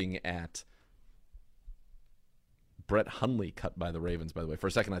in looking at Brett Hundley cut by the Ravens, by the way. For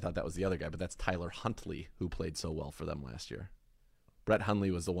a second, I thought that was the other guy, but that's Tyler Huntley, who played so well for them last year. Brett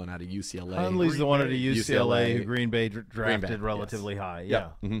Hundley was the one out of UCLA. Hundley's the one out of UCLA who Green Bay drafted relatively high.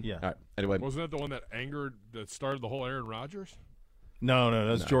 Yeah. Mm-hmm. Yeah. All right. Anyway. Wasn't that the one that started the whole Aaron Rodgers? No,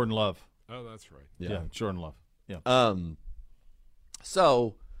 that's Jordan Love. Oh, that's right. Yeah, Jordan Love. Yeah.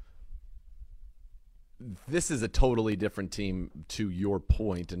 So this is a totally different team, to your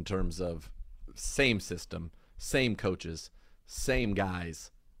point, in terms of same system, same coaches, same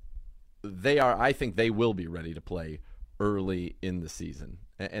guys. I think they will be ready to play early in the season.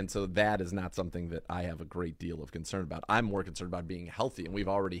 And so that is not something that I have a great deal of concern about. I'm more concerned about being healthy, and we've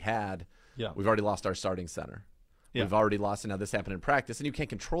already lost our starting center. Yeah. We've already lost, and now this happened in practice, and you can't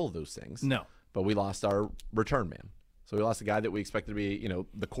control those things. No. But we lost our return man. So we lost a guy that we expected to be,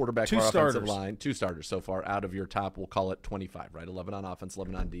 the quarterback 2 of our starters. offensive line. 2 starters so far out of your top, we'll call it 25, right? 11 on offense,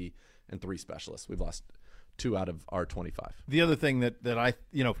 11 on D, and 3 specialists. We've lost 2 out of our 25. The other thing that I,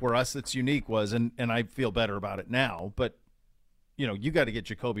 for us that's unique was, and I feel better about it now, but, you got to get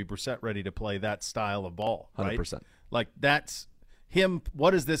Jacoby Brissett ready to play that style of ball, right? 100%. Like, that's him.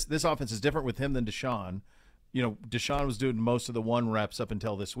 What is this? This offense is different with him than Deshaun. Deshaun was doing most of the 1 reps up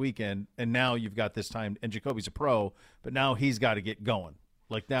until this weekend, and now you've got this time, and Jacoby's a pro, but now he's got to get going.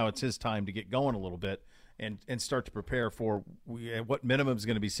 Like, now it's his time to get going a little bit and start to prepare for what minimum is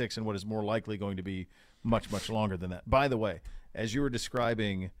going to be 6 and what is more likely going to be much, much longer than that. By the way, as you were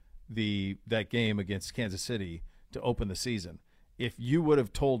describing that game against Kansas City to open the season, if you would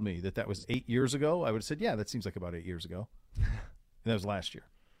have told me that was 8 years ago, I would have said, yeah, that seems like about 8 years ago. And that was last year.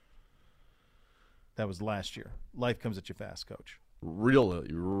 Life comes at you fast, Coach.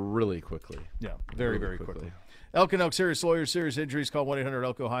 Really quickly. Yeah, very, very quickly. Elk and Elk Serious Lawyers, serious injuries. Call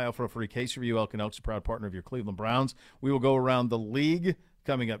 1-800-ELK-OHIO for a free case review. Elk and Elk's a proud partner of your Cleveland Browns. We will go around the league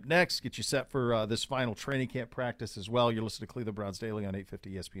coming up next. Get you set for this final training camp practice as well. You're listening to Cleveland Browns Daily on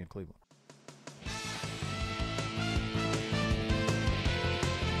 850 ESPN Cleveland.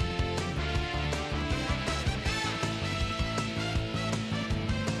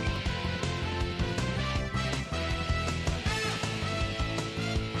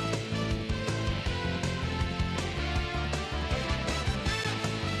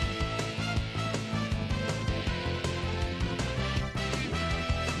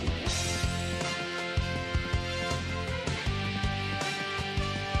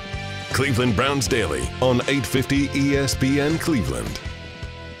 Cleveland Browns Daily on 850 ESPN Cleveland.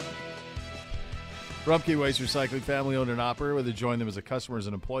 Rumpke Waste Recycling, family owned and operated. Whether you join them as a customer or as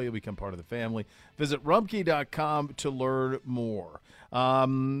an employee, you'll become part of the family. Visit rumpke.com to learn more.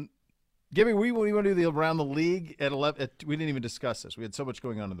 Gibby, we want to do the Around the League at 11. We didn't even discuss this. We had so much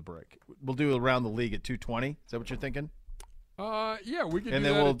going on in the break. We'll do Around the League at 2:20. Is that what you're thinking? Yeah, we can. And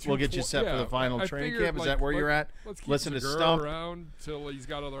do then that we'll get you set for the final training camp. Is that where you're at? Let's keep Listen to Segura Stump around till he's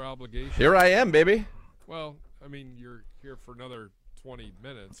got other obligations. Here I am, baby. Well, I mean, you're here for another 20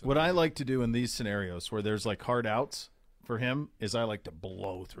 minutes. What I like to do in these scenarios where there's like hard outs for him is I like to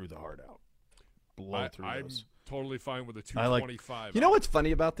blow through the hard out. I'm those. totally fine with a 225. You know what's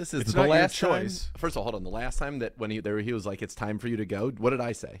funny about this is it's the not last your time. choice. First of all, hold on. The last time that when he was like, "It's time for you to go." What did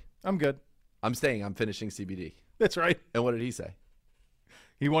I say? I'm good. I'm staying. I'm finishing CBD. That's right. And what did he say?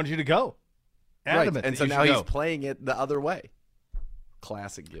 He wanted you to go. Adamant. Right. And so now he's playing it the other way.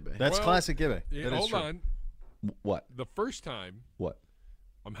 Classic Gibby. That's classic Gibby. Yeah, hold on. What? The first time. What?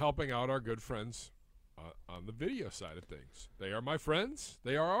 I'm helping out our good friends on the video side of things. They are my friends.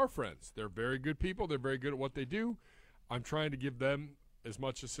 They are our friends. They're very good people. They're very good at what they do. I'm trying to give them as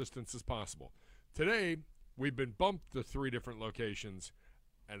much assistance as possible. Today, we've been bumped to 3 different locations,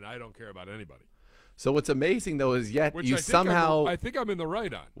 and I don't care about anybody. So what's amazing, though, is yet Which you somehow – I think I'm in the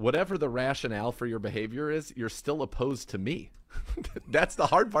right on. Whatever the rationale for your behavior is, you're still opposed to me. That's the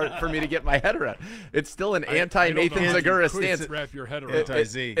hard part for me to get my head around. It's still an anti-Nathan Segura stance. Wrap your head around.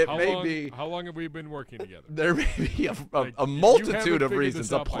 Anti-Z. How long have we been working together? There may be a multitude of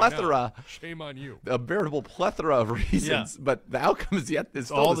reasons, a plethora. Shame on you. A veritable plethora of reasons, but the outcome is yet is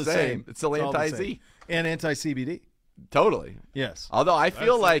still all the same. It's still anti-Z. And anti-CBD. Totally. Yes. Although I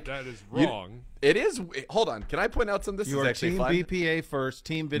feel like that is wrong. It is. Hold on. Can I point out some? This you is are actually team fun. BPA first,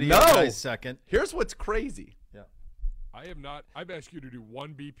 team video guys second. Here's what's crazy. Yeah. I have not. I've asked you to do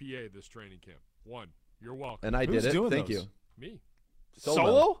 1 BPA this training camp. 1. You're welcome. And I Who's did it. doing Thank those? you. Me.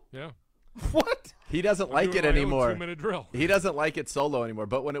 Solo? Yeah. What? He doesn't I'm like doing it my own anymore. 2-minute drill. He doesn't like it solo anymore.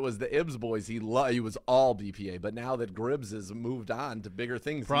 But when it was the Ibs boys, he was all BPA. But now that Gribbs has moved on to bigger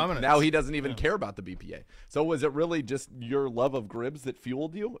things, now he doesn't even care about the BPA. So was it really just your love of Gribbs that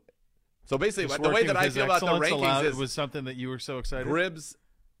fueled you? So basically, the way that I feel about the rankings is was something that you were so excited. Gribbs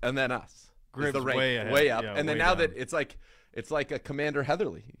and then us. Gribbs the rank, way ahead. way up. Yeah, and then way now down. that it's like a Commander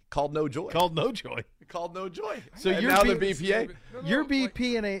Heatherly called no joy. Called no joy. Called no joy. So and you're now the BPA. You're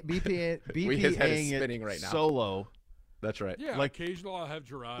BPAing His head is it spinning right now. solo. That's right. Yeah. Like- Occasional, I'll have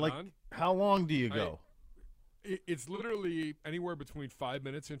Gerard Like, on. how long do you go? It's literally anywhere between 5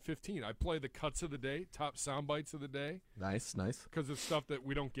 minutes and 15. I play the cuts of the day, top sound bites of the day, Nice. because it's stuff that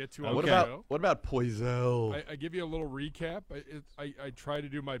we don't get to on What the show. about Poisel? I give you a little recap. I try to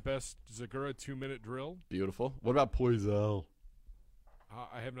do my best Zagura 2-minute drill. Beautiful. What about Poisel?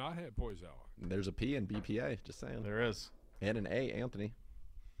 I have not had Poisel. There's a P in BPA. Just saying. There is. And an A, Anthony.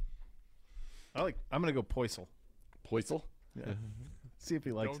 I'm gonna go Poisel. Poisel. Yeah. See if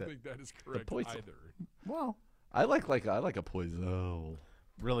he likes Don't it. think that is correct Poisel. either. Well, I like a Poisel.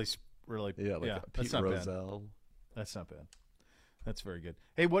 really. Yeah, like a that's Pete not bad. Rozelle. That's not bad. That's very good.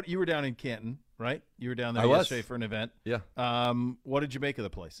 Hey, you were down in Canton, right? You were down there I was. yesterday for an event. Yeah. What did you make of the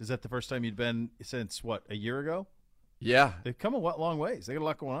place? Is that the first time you'd been since, what, a year ago? Yeah. They've come a long ways. They got a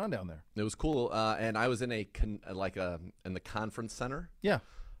lot going on down there. It was cool. And I was in in the conference center. Yeah.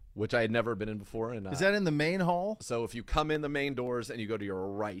 Which I had never been in before. And is that in the main hall? So if you come in the main doors and you go to your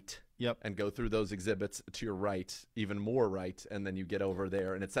right, and go through those exhibits to your right, even more right, and then you get over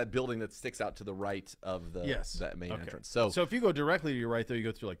there, and it's that building that sticks out to the right of that main entrance. So if you go directly to your right, though, you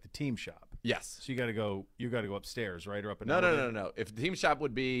go through like the team shop. Yes. So you got to go upstairs, right, or up and No. If the team shop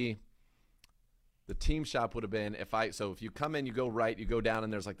would be. The team shop would have been if you come in, you go right, you go down,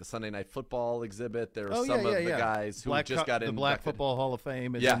 and there's like the Sunday Night Football exhibit. There's some of the guys who just got in. The Black Football Hall of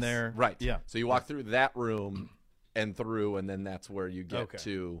Fame is in there. Right. Yeah. So you walk through that room and through, and then that's where you get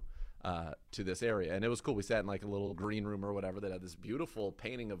to this area. And it was cool. We sat in like a little green room or whatever that had this beautiful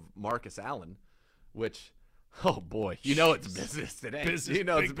painting of Marcus Allen, which. Oh boy, you know it's business today. It's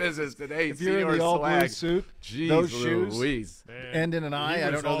business today. If you're in the all-blue suit, those shoes, Louise. End in an eye. I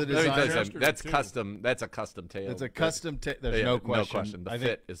don't know the designer. That's custom. That's a custom tail. It's a custom tail. There's no question. No question. The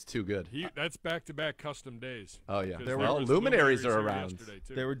fit is too good. That's back-to-back custom days. Oh yeah. Luminaries are around.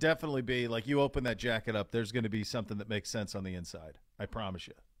 There would definitely be you open that jacket up. There's going to be something that makes sense on the inside. I promise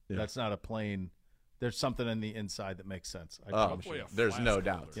you. Yeah. That's not a plain. There's something in the inside that makes sense. I promise you. There's no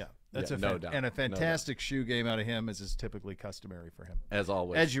doubt. Yeah. That's no doubt. And a fantastic shoe game out of him, as is typically customary for him. As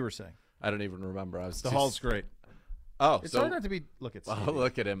always. As you were saying. I don't even remember. The hall's great. Oh, it's hard not to be. Look at Stevie.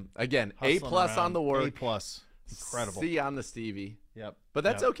 Look at him again. Hustling A+ on the work. A+. Incredible. C on the Stevie. Yep. But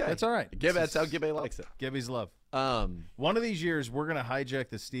that's okay. That's all right. That's how Gibby likes it. Gibby's love. One of these years, we're going to hijack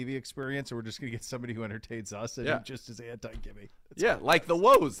the Stevie experience, or we're just going to get somebody who entertains us and just as anti-Gibby. Like the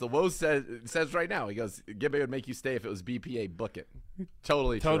Woes. The Woes says right now, he goes, Gibby would make you stay if it was BPA. Book it.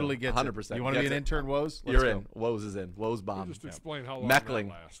 Totally gets 100%. You want to be an intern, Woes? You're in. Woes is in. Woes bomb. Just explain how long Meckling.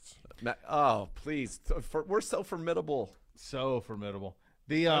 that lasts. Oh, please. We're so formidable. So formidable.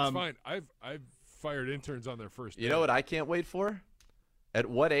 That's fine. I've fired interns on their first day. You know what I can't wait for? At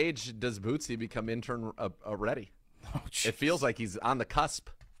what age does Bootsy become intern ready? Oh, it feels like he's on the cusp.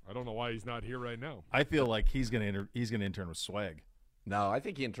 I don't know why he's not here right now. I feel like he's gonna intern with Swag. No, I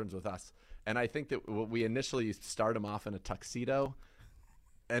think he interns with us, and I think that we initially start him off in a tuxedo,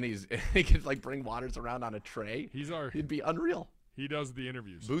 and he could like bring waters around on a tray. He'd be unreal. He does the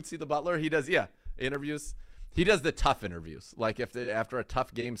interviews. Bootsy the butler. He does interviews. He does the tough interviews. Like after a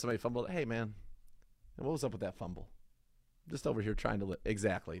tough game, somebody fumbled. Hey man, what was up with that fumble? Just over here trying to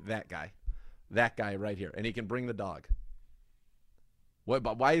exactly that guy right here, and he can bring the dog. What?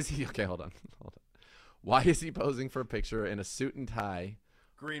 But why is he? Okay, hold on. Why is he posing for a picture in a suit and tie?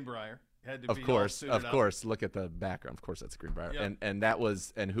 Greenbrier had to of be course, all of course. Look at the background. Of course, that's Greenbrier. Yep.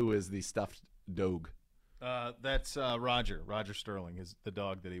 And who is the stuffed dog? That's Roger. Roger Sterling is the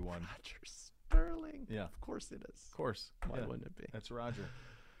dog that he won. Roger Sterling. Yeah, of course it is. Of course. Why wouldn't it be? That's Roger.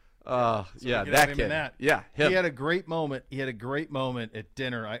 So that kid. Yeah, him. He had a great moment. At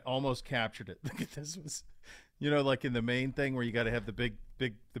dinner. I almost captured it. Look at this. Was, like in the main thing where you got to have the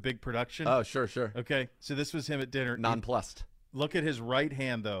big production. Oh, sure. Okay, so this was him at dinner. Nonplussed. Look at his right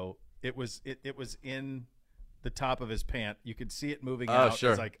hand though. It was in the top of his pant. You could see it moving out.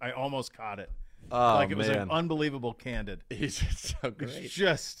 Sure. It's like I almost caught it. Oh, it was like unbelievable candid. He's just so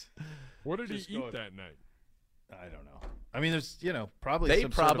great. What did he eat that night? I don't know. I mean, there's probably they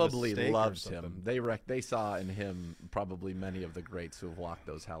some probably sort of a steak loved or him. They saw in him probably many of the greats who have walked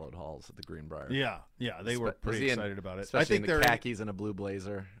those hallowed halls at the Greenbrier. Yeah, they were pretty excited about it. Especially in the khakis and a blue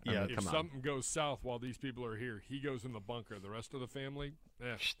blazer. Yeah, if something goes south while these people are here, he goes in the bunker. The rest of the family,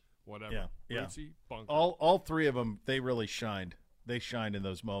 whatever. Yeah. Bunker. All three of them, they really shined. They shined in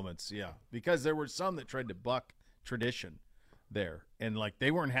those moments. Yeah, because there were some that tried to buck tradition there, and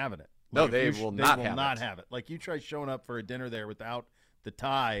they weren't having it. No, they will not have it. Like you try showing up for a dinner there without the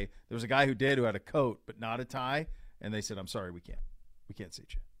tie. There was a guy who had a coat but not a tie, and they said, "I'm sorry, we can't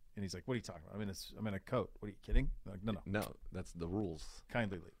seat you." And he's like, "What are you talking about? I'm in a coat. What are you kidding?" I'm like, no, that's the rules.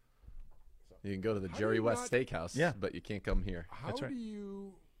 Kindly leave. You can go to the Jerry West Steakhouse, but you can't come here. How do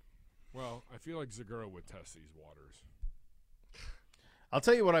you? Well, I feel like Zagura would test these waters. I'll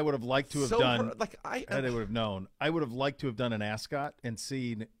tell you what I would have liked to have done. I would have known. I would have liked to have done an ascot and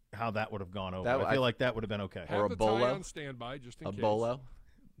seen how that would have gone over. I feel like that would have been okay. Have or a bolo on standby just in case. A bolo,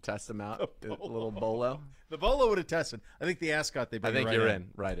 test them out. A little bolo. The bolo would have tested. I think the ascot they bring. I think you're in.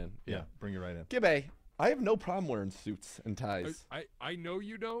 Right in. Yeah, bring you right in. Gibby, I have no problem wearing suits and ties. I know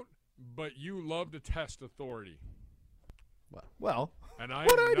you don't, but you love to test authority. Well, and I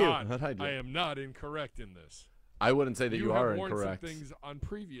I am not incorrect in this. I wouldn't say that you are incorrect. You have worn some things on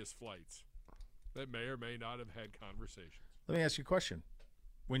previous flights that may or may not have had conversations. Let me ask you a question.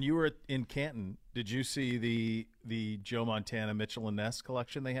 When you were in Canton, did you see the Joe Montana, Mitchell and Ness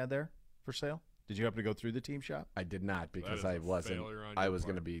collection they had there for sale? Did you happen to go through the team shop? I did not because That I is a wasn't. failure on I your was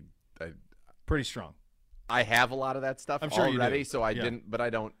part. going to be. Pretty strong. I have a lot of that stuff I'm sure you already, do. so I Yeah. didn't. But I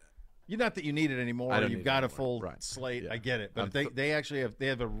don't. Not that you need it anymore. I don't You've need got it a full anymore. Right. slate. Yeah. I get it, but they actually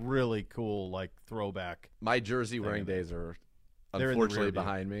have a really cool like throwback. My jersey wearing days are They're in the unfortunately rear view.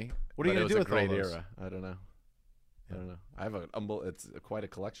 behind me. What are you but gonna it was do a with all great those? era. I don't know. I don't know. I have it's quite a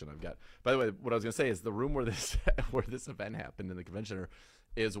collection I've got. By the way, what I was going to say is the room where this where this event happened in the convention center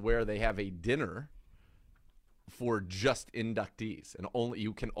is where they have a dinner for just inductees, and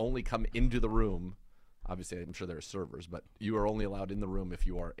you can only come into the room. Obviously, I'm sure there are servers, but you are only allowed in the room if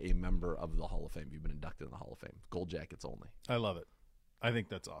you are a member of the Hall of Fame. You've been inducted in the Hall of Fame. Gold jackets only. I love it. I think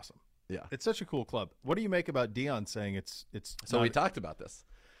that's awesome. Yeah, it's such a cool club. What do you make about Dion saying it's? So we talked about this.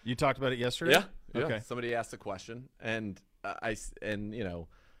 You talked about it yesterday. Yeah. Okay. Somebody asked a question, and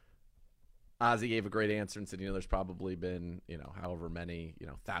Ozzie gave a great answer and said, there's probably been, however many,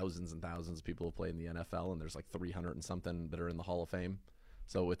 thousands and thousands of people who play in the NFL, and there's like 300 and something that are in the Hall of Fame.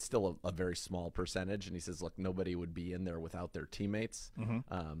 So it's still a very small percentage. And he says, look, nobody would be in there without their teammates,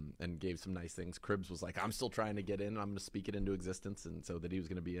 and gave some nice things. Cribbs was like, I'm still trying to get in. I'm going to speak it into existence, and so that he was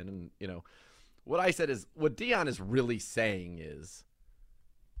going to be in. And, what I said is, what Dion is really saying is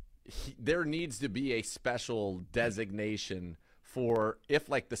there needs to be a special designation for if,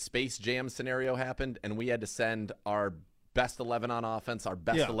 like, the Space Jam scenario happened and we had to send our best 11 on offense, our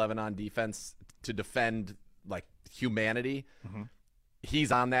best 11 on defense to defend, like, humanity.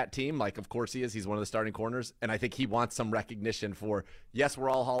 He's on that team. Like, of course he is. He's one of the starting corners. And I think he wants some recognition for, yes, we're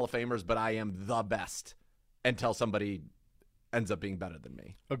all Hall of Famers, but I am the best until somebody ends up being better than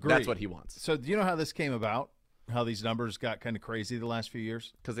me. Agreed. That's what he wants. So do you know how this came about? How these numbers got kind of crazy the last few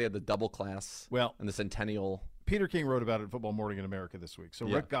years? Because they had the double class and the centennial. Peter King wrote about it in Football Morning in America this week. So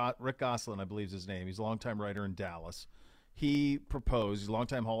Yeah. Rick Gosselin, I believe is his name. He's a longtime writer in Dallas. He proposed, he's a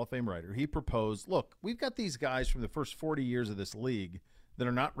longtime Hall of Fame writer. He proposed, look, we've got these guys from the first 40 years of this league that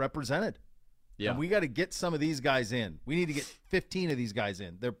are not represented. Yeah. And we got to get some of these guys in. We need to get 15 of these guys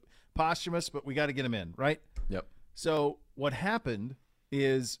in. They're posthumous, but we got to get them in, right? Yep. So what happened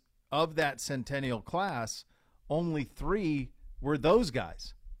is of that centennial class, only 3 were those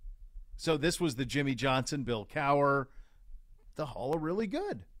guys. So this was the Jimmy Johnson, Bill Cowher, the Hall of Really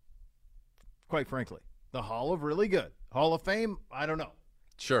Good. Quite frankly, the Hall of Really Good. Hall of Fame, I don't know.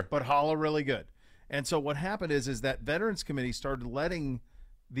 Sure. But Hall of Really Good. And so what happened is that Veterans Committee started letting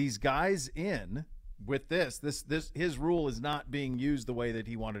these guys in with this. His rule is not being used the way that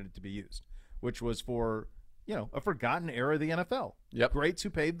he wanted it to be used, which was for, a forgotten era of the NFL. Yep. Greats who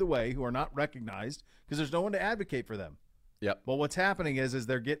paved the way, who are not recognized because there's no one to advocate for them. Yep. Well, what's happening is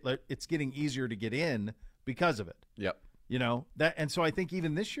it's getting easier to get in because of it. Yep. And so I think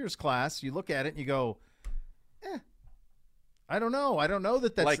even this year's class, you look at it and you go, I don't know. I don't know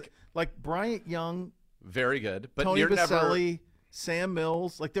that's like Bryant Young, very good, but Tony you're Baselli, never. Sam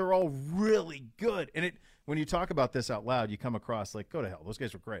Mills, like they're all really good. And when you talk about this out loud, you come across like, go to hell. Those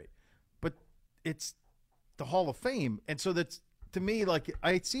guys were great, but it's the Hall of Fame, and so that's to me like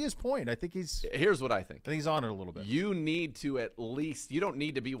I see his point. I think Here's what I think. He's on it a little bit. You need to at least. You don't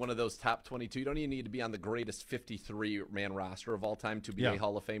need to be one of those top 22. You don't even need to be on the greatest 53-man roster of all time to be a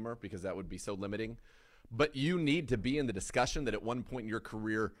Hall of Famer because that would be so limiting. But you need to be in the discussion that at one point in your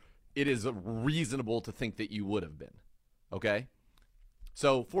career, it is reasonable to think that you would have been. Okay?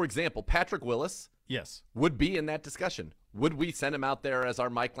 So, for example, Patrick Willis would be in that discussion. Would we send him out there as our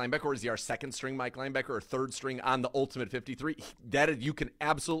Mike linebacker, or is he our second string Mike linebacker or third string on the ultimate 53? You can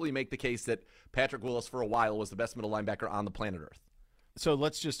absolutely make the case that Patrick Willis for a while was the best middle linebacker on the planet Earth. So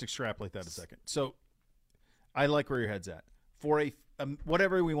let's just extrapolate that a second. So I like where your head's at. For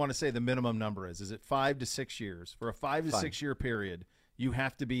whatever we want to say the minimum number is it 5 to 6 years? For a 5 to 6 year period, you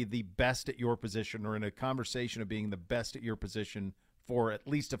have to be the best at your position or in a conversation of being the best at your position for at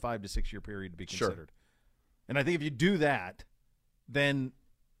least a 5 to 6 year period to be considered. Sure. And I think if you do that, then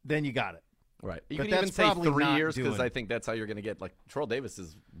you got it. Right. You but can even say 3 years because I think that's how you're going to get. Like Terrell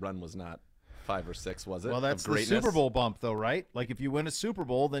Davis's run was not 5 or 6, was it? Well, that's the Super Bowl bump, though, right? Like if you win a Super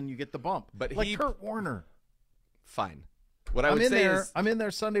Bowl, then you get the bump. But like Kurt Warner. Fine. What I would say is I'm in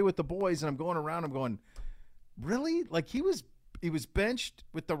there Sunday with the boys, and I'm going around. I'm going, really? Like he was benched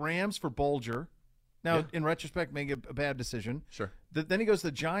with the Rams for Bolger. Now, in retrospect, making a bad decision. Sure. Then he goes to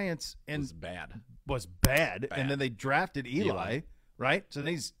the Giants and was bad. And then they drafted Eli, right? So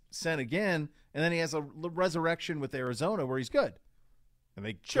then he's sent again, and then he has a resurrection with Arizona where he's good. And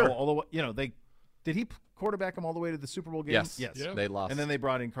they go all the way. Did he quarterback him all the way to the Super Bowl game? Yes. Yeah. They lost. And then they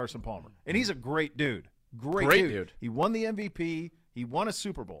brought in Carson Palmer, and he's a great dude. Great dude. He won the MVP. He won a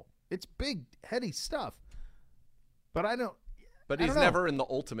Super Bowl. It's big, heady stuff. But I don't. But I he's don't know. never in the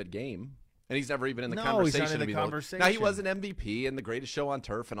ultimate game, and he's never even in the No, conversation. he's not in to the be conversation. Now he was an MVP and the greatest show on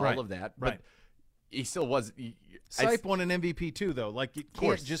turf and Right. all of that. Right. But he still was. Sipe won an MVP too, though. Like it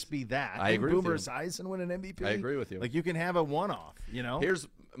course. can't just be that. I agree with Boomer you. Esiason win an MVP. I agree with you. Like you can have a one-off. You know. Here's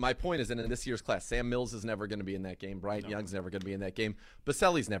my point: is in this year's class, Sam Mills is never going to be in that game. Bryant Young's never going to be in that game.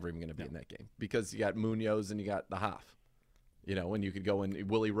 Baselli's never even going to be in that game because you got Munoz and you got the Hoff. You know, and you could go in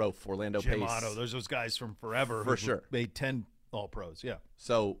Willie Rofe, Orlando Jim Pace. Otto. There's those guys from forever For who sure. made 10 All-Pros. Yeah.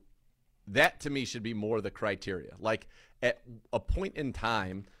 So that to me should be more the criteria. Like at a point in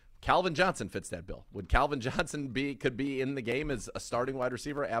time, Calvin Johnson fits that bill. Would Calvin Johnson could be in the game as a starting wide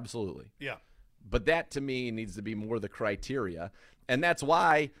receiver? Absolutely. Yeah. But that to me needs to be more the criteria. And that's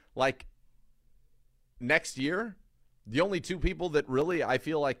why, like, next year, the only two people that really I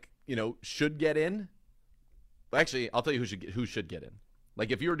feel like, should get in. Actually, I'll tell you who should get in.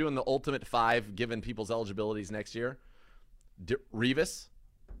 Like, if you were doing the ultimate 5 given people's eligibilities next year, Revis,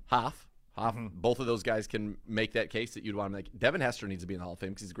 Hoff, both of those guys can make that case that you'd want to make. Devin Hester needs to be in the Hall of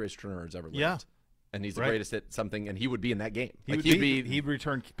Fame because he's the greatest returner who's ever lived. Yeah. And he's the Right. greatest at something, and he would be in that game. He'd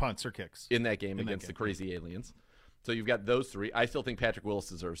return punts or kicks. in that game against the crazy aliens. So you've got those 3. I still think Patrick Willis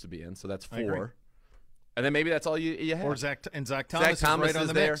deserves to be in, so that's 4. And then maybe that's all you have. Or Zach Thomas, Zach Thomas is right on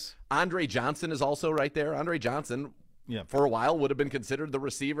the there. mix. Andre Johnson is also right there. Andre Johnson, Yeah. for a while, would have been considered the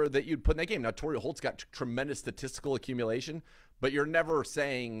receiver that you'd put in that game. Now, Torrey Holt's got tremendous statistical accumulation, but you're never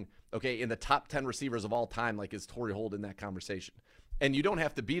saying, okay, in the top 10 receivers of all time, like, is Torrey Holt in that conversation? And you don't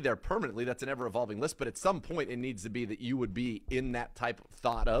have to be there permanently. That's an ever-evolving list. But at some point, it needs to be that you would be in that type of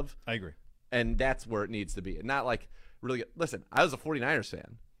thought of. I agree. And that's where it needs to be. And not like really – listen, I was a 49ers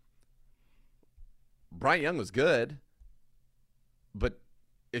fan. Bryant Young was good. But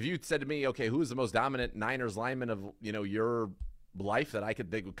if you said to me, okay, who's the most dominant Niners lineman of, your life that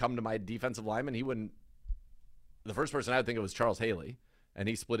they would come to my defensive lineman, he wouldn't – the first person I would think of was Charles Haley. And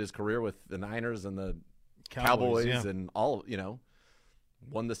he split his career with the Niners and the Cowboys yeah. and all,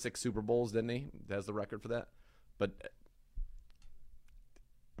 won the 6 Super Bowls, didn't he? Has the record for that. But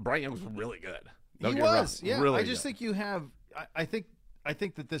Bryant Young was really good. He was, yeah. Really I just good. think you have. I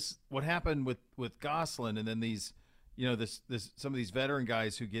think that this what happened with Gosselin and then these, this some of these veteran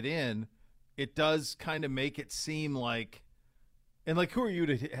guys who get in, it does kind of make it seem like, and like who are you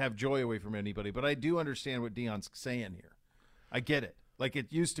to have joy away from anybody? But I do understand what Deion's saying here. I get it. Like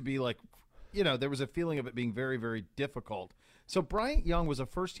it used to be like, there was a feeling of it being very, very difficult. So Bryant Young was a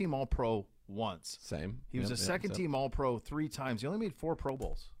first-team All-Pro once. Same. He was a second-team All-Pro 3 times. He only made 4 Pro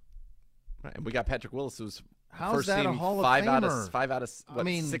Bowls. Right, and we got Patrick Willis, who's How's first that team a Hall of 5 Famer? out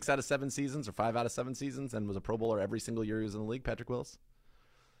of 6 out of 7 seasons or 5 out of 7 seasons, and was a Pro Bowler every single year he was in the league. Patrick Willis.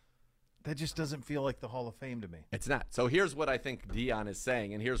 That just doesn't feel like the Hall of Fame to me. It's not. So here's what I think Deion is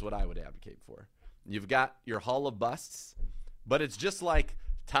saying, and here's what I would advocate for. You've got your Hall of Busts, but it's just like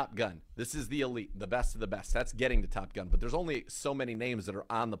Top Gun. This is the elite, the best of the best. That's getting to Top Gun. But there's only so many names that are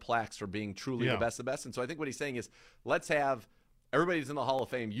on the plaques for being truly the best of the best. And so I think what he's saying is, let's have everybody's in the Hall of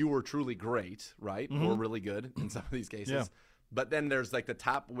Fame. You were truly great, right? Or really good in some of these cases. Yeah. But then there's like the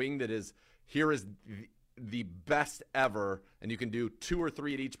top wing that is, here is the best ever, and you can do 2 or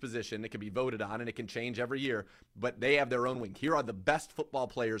 3 at each position. It can be voted on, and it can change every year. But they have their own wing. Here are the best football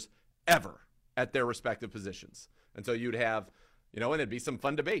players ever at their respective positions. And so you'd have, and it'd be some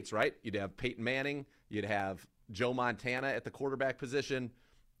fun debates, right? You'd have Peyton Manning. You'd have Joe Montana at the quarterback position.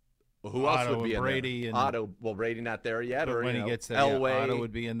 Who else Otto would be and in Brady there? and Otto. Well, Brady not there yet. But Or when he gets there, Elway. Otto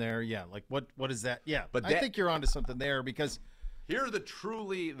would be in there. Yeah, like what is that? Yeah, But I think you're onto something there because here are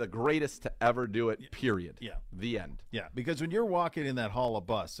truly the greatest to ever do it, period. Yeah. The end. Yeah, because when you're walking in that Hall of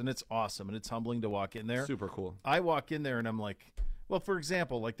Busts, and it's awesome, and it's humbling to walk in there. Super cool. I walk in there, and I'm like, well, for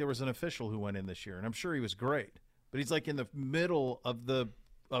example, like there was an official who went in this year, and I'm sure he was great, but he's like in the middle of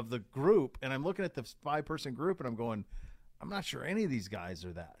the group, and I'm looking at the 5-person group, and I'm going, I'm not sure any of these guys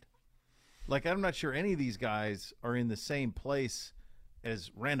are that. Like, I'm not sure any of these guys are in the same place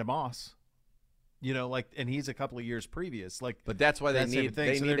as Random Moss. And he's a couple of years previous. Like, But that's why they that type need of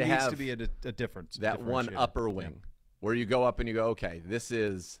thing. So to there needs have to be a difference. that one differentiator. upper wing where you go up and you go, okay, this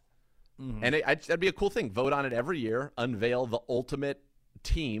is and that'd be a cool thing. Vote on it every year, unveil the ultimate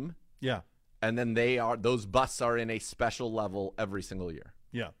team. Yeah. And then those busts are in a special level every single year.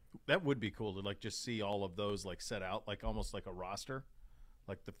 Yeah. That would be cool to like just see all of those like set out like almost like a roster.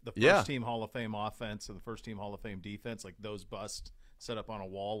 Like the first team Hall of Fame offense and the first team Hall of Fame defense, like those busts set up on a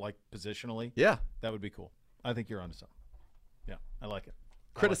wall like positionally. Yeah. That would be cool. I think you're onto something. Yeah, I like it.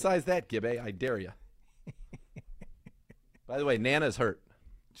 Criticize that, Gibbe. I dare you. By the way, Nana's hurt.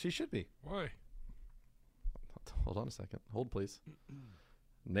 She should be. Why? Hold on a second. Hold, please.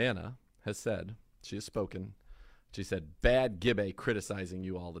 Nana has said, she has spoken. She said, bad Gibbe criticizing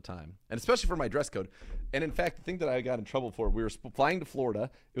you all the time, and especially for my dress code. And in fact, the thing that I got in trouble for, we were flying to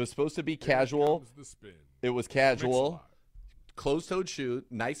Florida. It was supposed to be casual. The spin. It was casual, closed-toed shoe,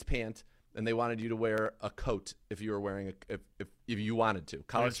 nice pant, and they wanted you to wear a coat if you were wearing if you wanted to.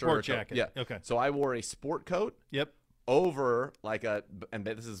 Collared shirt or sport jacket. Yeah. Okay. So I wore a sport coat. Yep. Over like and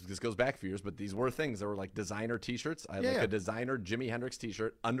this goes back a few years, but these were things that were like designer T-shirts. I had like a designer Jimi Hendrix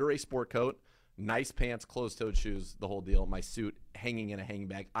T-shirt under a sport coat. Nice pants, closed-toed shoes, the whole deal. My suit hanging in a hang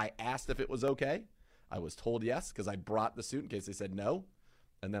bag. I asked if it was okay. I was told yes because I brought the suit in case they said no,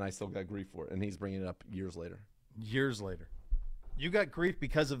 and then I still got grief for it. And he's bringing it up years later. Years later, you got grief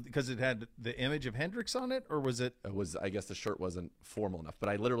because it had the image of Hendrix on it, or was it? It was. I guess the shirt wasn't formal enough. But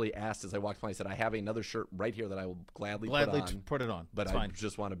I literally asked as I walked by. I said, "I have another shirt right here that I will gladly put it on. But it's I fine.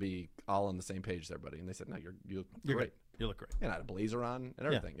 just want to be all on the same page there, buddy." And they said, "No, you're You're great. good. You look great." And I had a blazer on and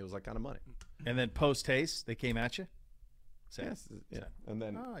everything. It was like kind of money. And then post haste, they came at you. Yes, yeah. And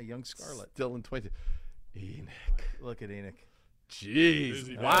then young Scarlet, still in 20. Enoch, look at Enoch.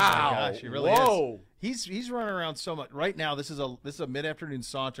 Jeez! Oh Wow! my gosh, he really Whoa! is. He's running around so much right now. This is a mid-afternoon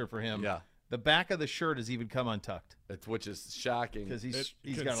saunter for him. Yeah. The back of the shirt has even come untucked. Which is shocking because he's got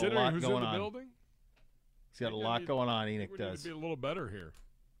a Considering lot who's going in the on. building, He's got a lot going on. Enoch we does. need to be a little better here.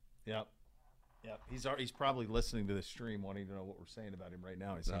 Yep. Yep. He's probably listening to the stream, wanting to know what we're saying about him right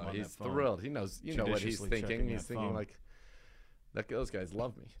now. He's on he's that phone, thrilled. He knows. You know what he's judiciously thinking. checking He's that thinking phone. like, those guys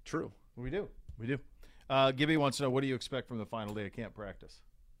love me. True. We do. Gibby wants to know, what do you expect from the final day of camp practice?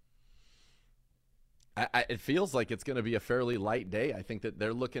 It feels like it's going to be a fairly light day. I think that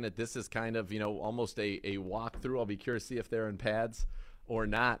they're looking at this as kind of, almost a walkthrough. I'll be curious to see if they're in pads or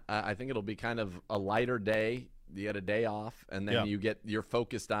not. I think it'll be kind of a lighter day. You get a day off, and then you're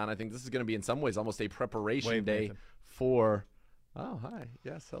focused on. I think this is going to be in some ways almost a preparation day Nathan. for. Oh, hi.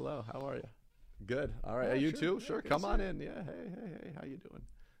 Yes, hello. How are you? Good. All right. Oh, Are you sure. too? Sure. Good Come to on see you. in. Yeah. Hey. How you doing?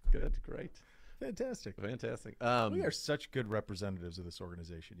 Good. Great. Fantastic. We are such good representatives of this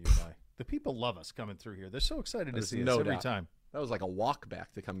organization, you and I. The people love us coming through here. They're so excited to see us every time. That was like a walk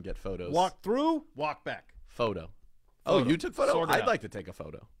back to come get photos. Walk through, walk back. Photo. Oh, you took photo? Sort it I'd out. like to take a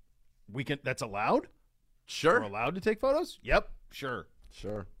photo. We can. That's allowed? Sure. We're allowed to take photos? Yep. Sure.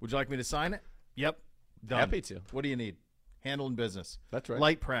 Sure. Would you like me to sign it? Yep. Done. Happy to. What do you need? Handling business. That's right.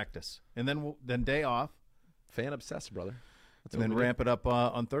 Light practice. And then day off. Fan obsessed, brother. That's And then ramp it up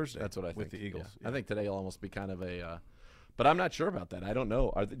on Thursday. That's what I think. With the Eagles. Yeah. I think today will almost be kind of a but I'm not sure about that. I don't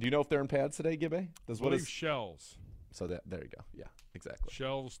know. Do you know if they're in pads today, Gibbe? Shells. So there you go. Yeah, exactly.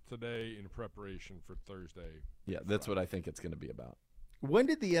 Shells today in preparation for Thursday. Yeah, that's what I think it's going to be about. When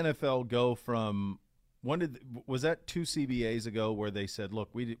did the NFL go from was that 2 CBAs ago where they said, look,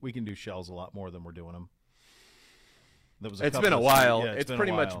 we can do shells a lot more than we're doing them? It's been a while. Yeah, it's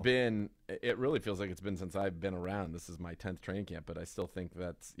pretty much been. It really feels like it's been since I've been around. This is my 10th training camp, but I still think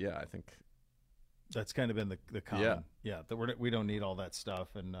I think that's kind of been the common. Yeah. That we don't need all that stuff,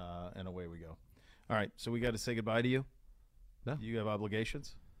 and away we go. All right, so we got to say goodbye to you. No, you have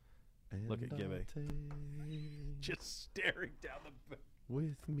obligations. And look at Gibby, just staring down the.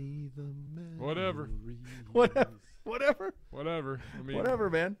 With me the Whatever. Whatever. I mean, whatever,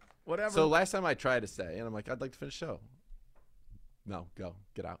 man. Whatever. So last time I tried to say, and I'm like, I'd like to finish the show. No, go.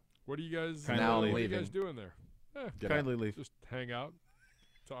 Get out. What are you guys now what are leaving. you guys doing there? Kindly leave. Just hang out,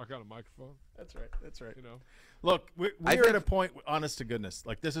 talk on a microphone. That's right. Look, we're at a point, honest to goodness,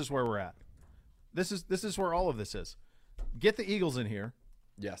 like this is where we're at. This is where all of this is. Get the Eagles in here.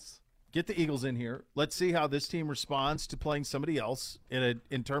 Yes. Get the Eagles in here. Let's see how this team responds to playing somebody else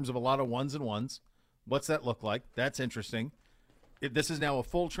in terms of a lot of ones and ones. What's that look like? That's interesting. This is now a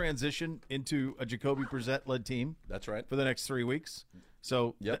full transition into a Jacoby Brissett-led team. That's right. For the next 3 weeks.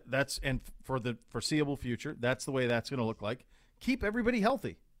 So that's and for the foreseeable future, that's the way that's going to look like. Keep everybody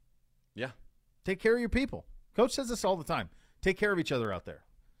healthy. Yeah. Take care of your people. Coach says this all the time. Take care of each other out there.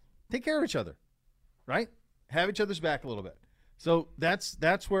 Take care of each other, right? Have each other's back a little bit. So that's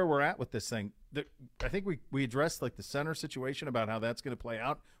where we're at with this thing. I think we addressed like the center situation about how that's going to play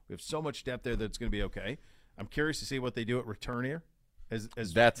out. We have so much depth there that it's going to be okay. I'm curious to see what they do at return here as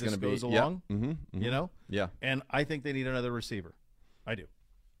that's this goes along. You know? Yeah. And I think they need another receiver. I do.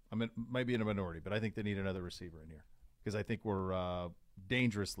 Might be in a minority, but I think they need another receiver in here because I think we're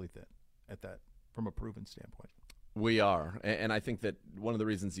dangerously thin at that from a proven standpoint. We are. And I think that one of the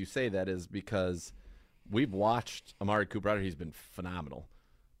reasons you say that is because we've watched Amari Cooper out here. He's been phenomenal.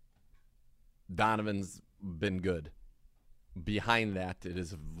 Donovan's been good. Behind that, it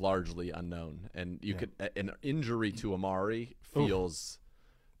is largely unknown. And an injury to Amari feels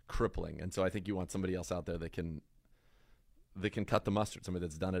crippling. And so I think you want somebody else out there that can that can cut the mustard, somebody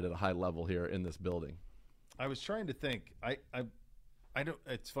that's done it at a high level here in this building. I was trying to think. I don't.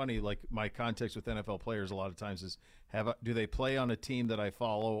 It's funny. Like my context with NFL players, a lot of times is do they play on a team that I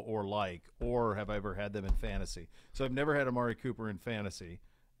follow or like, or have I ever had them in fantasy? So I've never had Amari Cooper in fantasy,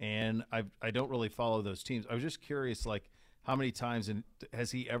 and I don't really follow those teams. I was just curious, like how many times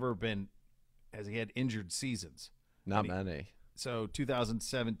has he had injured seasons? Not many. So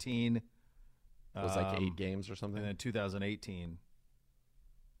 2017 it was like 8 games or something, and then 2018.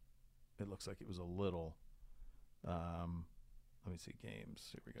 It looks like it was a little. Let me see games.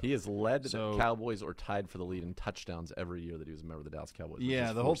 Here we go. He has led the Cowboys or tied for the lead in touchdowns every year that he was a member of the Dallas Cowboys.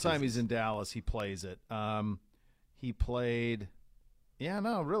 Yeah, the whole time he's in Dallas, he plays it. He played,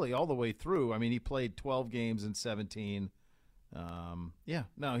 really all the way through. I mean, he played 12 games in 17.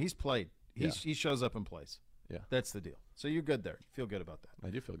 He's played. He shows up and plays. Yeah, that's the deal. So you're good there. You feel good about that. I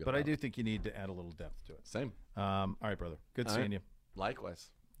do feel good. But I do think you need to add a little depth to it. Same. All right, brother. Good seeing you.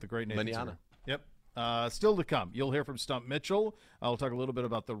 Likewise. The great Nathan Zimmer. Yep. Still to come, you'll hear from Stump Mitchell. I'll talk a little bit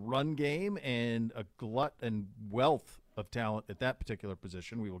about the run game and a glut and wealth of talent at that particular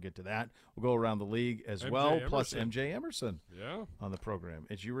position. We will get to that. We'll go around the league as well, Emerson. plus MJ Emerson Yeah. on the program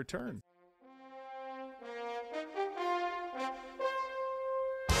as you return.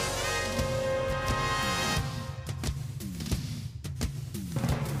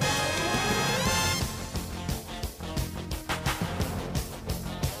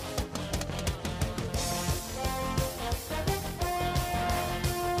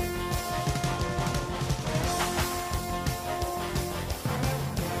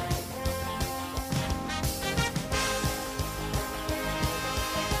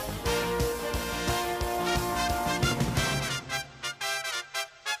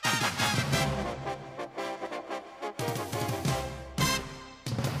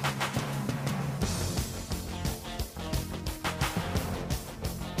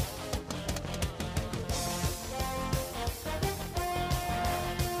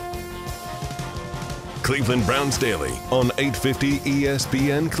 Cleveland Browns Daily on 850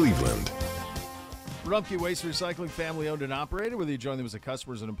 ESPN Cleveland. Rumpke Waste Recycling, family owned and operated. Whether you join them as a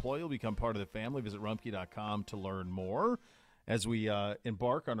customer or as an employee, you'll become part of the family. Visit rumpke.com to learn more. As we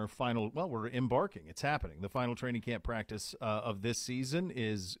embark on our we're embarking. It's happening. The final training camp practice of this season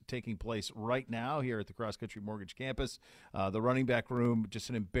is taking place right now here at the Cross Country Mortgage Campus. The running back room, just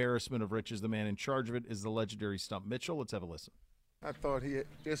an embarrassment of riches. The man in charge of it is the legendary Stump Mitchell. Let's have a listen. I thought he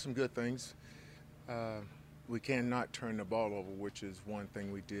did some good things. We cannot turn the ball over, which is one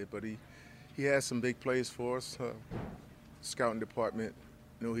thing we did, but he has some big plays for us. Scouting department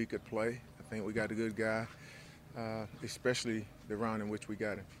knew he could play. I think we got a good guy, especially the round in which we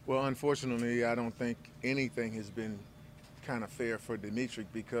got him. Well, unfortunately, I don't think anything has been kind of fair for Dimitri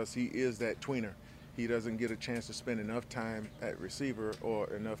because he is that tweener. He doesn't get a chance to spend enough time at receiver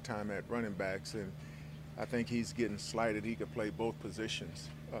or enough time at running backs, and I think he's getting slighted. He could play both positions.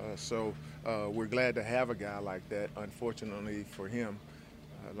 So we're glad to have a guy like that. Unfortunately for him,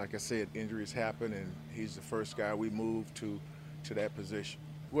 like I said, injuries happen, and he's the first guy we moved to that position.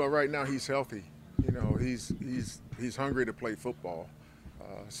 Well, right now he's healthy. You know, he's hungry to play football.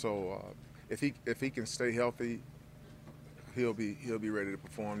 So if he can stay healthy, he'll be ready to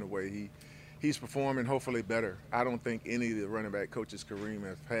perform the way he's performing, hopefully better. I don't think any of the running back coaches Kareem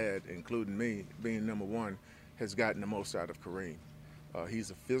has had, including me, being number one, has gotten the most out of Kareem.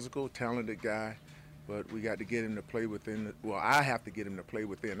 He's a physical, talented guy, but we got to get him to play I have to get him to play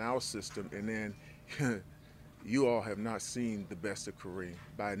within our system, and then you all have not seen the best of Kareem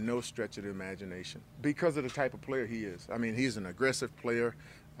by no stretch of the imagination because of the type of player he is. I mean, he's an aggressive player.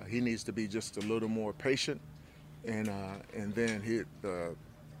 He needs to be just a little more patient, and then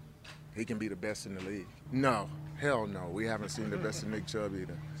he can be the best in the league. No, hell no. We haven't seen the best of Nick Chubb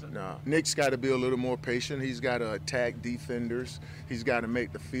either. No. Nick's got to be a little more patient. He's got to attack defenders. He's got to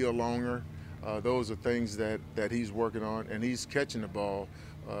make the field longer. Those are things that he's working on, and he's catching the ball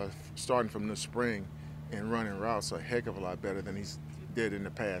starting from the spring and running routes a heck of a lot better than he's did in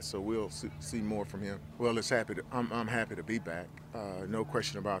the past. So we'll see more from him. Well, I'm happy to be back. No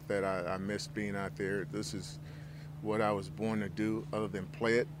question about that. I missed being out there. This is what I was born to do other than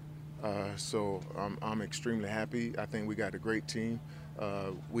play it. So I'm extremely happy. I think we got a great team.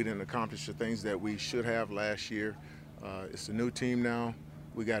 We didn't accomplish the things that we should have last year. It's a new team now.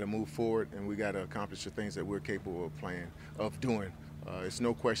 We got to move forward, and we got to accomplish the things that we're capable of doing. It's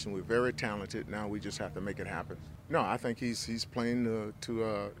no question we're very talented. Now we just have to make it happen. No, I think he's playing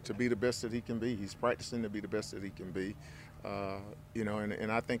to be the best that he can be. He's practicing to be the best that he can be.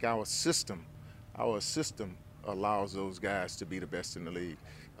 And I think our system allows those guys to be the best in the league.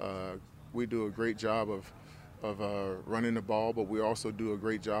 We do a great job running the ball, but we also do a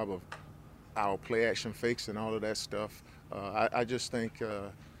great job of our play action fakes and all of that stuff. I just think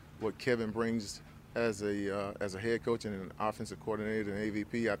what Kevin brings as a head coach and an offensive coordinator and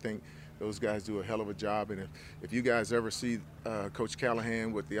AVP, I think those guys do a hell of a job. And if you guys ever see Coach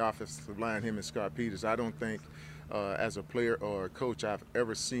Callahan with the offensive line, him and Scott Peters, I don't think as a player or a coach I've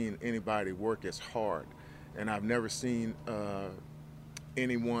ever seen anybody work as hard. And I've never seen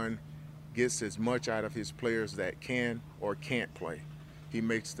anyone gets as much out of his players that can or can't play. He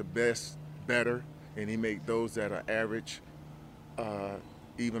makes the best better, and he makes those that are average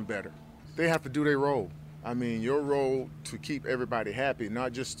even better. They have to do their role. I mean, your role to keep everybody happy,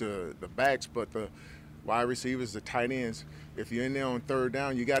 not just the backs, but the wide receivers, the tight ends. If you're in there on third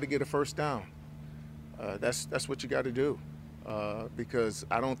down, you got to get a first down. That's what you got to do. Because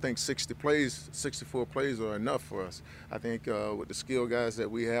I don't think 64 plays are enough for us. I think with the skill guys that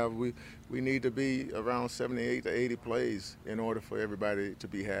we have, we need to be around 78 to 80 plays in order for everybody to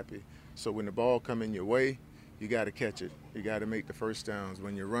be happy. So when the ball come in your way, you got to catch it. You got to make the first downs.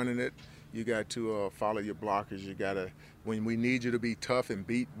 When you're running it, you got to follow your blockers. You got to, when we need you to be tough and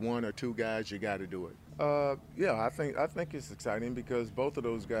beat one or two guys, you got to do it. Yeah, I think it's exciting because both of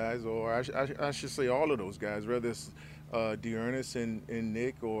those guys, or I should say all of those guys, whether it's Dearness and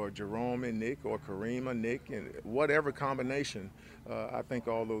Nick, or Jerome and Nick, or Kareem and Nick, and whatever combination, I think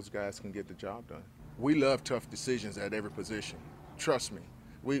all those guys can get the job done. We love tough decisions at every position. Trust me.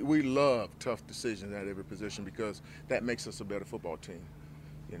 We love tough decisions at every position because that makes us a better football team.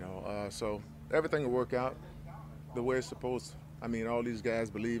 You know, so everything will work out the way it's supposed to. I mean, all these guys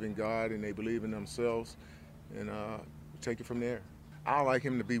believe in God and they believe in themselves, and take it from there. I like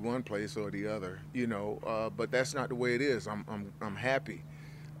him to be one place or the other, you know, but that's not the way it is. I'm happy.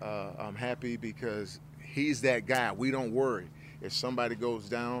 I'm happy because he's that guy. We don't worry. If somebody goes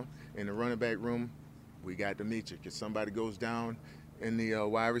down in the running back room, we got Demetric. If somebody goes down in the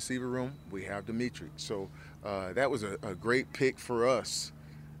wide receiver room, we have Demetric. So that was a great pick for us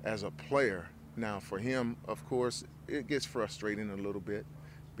as a player. Now for him, of course, it gets frustrating a little bit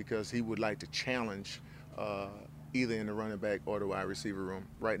because he would like to challenge either in the running back or the wide receiver room.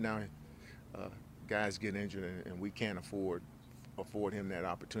 Right now, guys get injured and we can't afford him that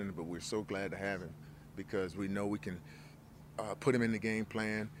opportunity, but we're so glad to have him because we know we can put him in the game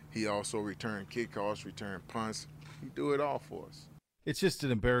plan. He also return kickoffs, return punts. He do it all for us. It's just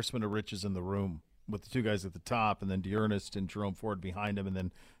an embarrassment of riches in the room with the two guys at the top and then Dearness and Jerome Ford behind him, and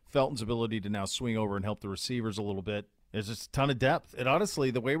then Felton's ability to now swing over and help the receivers a little bit. There's just a ton of depth. And honestly,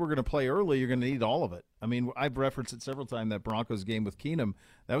 the way we're going to play early, you're going to need all of it. I mean, I've referenced it several times, that Broncos game with Keenum.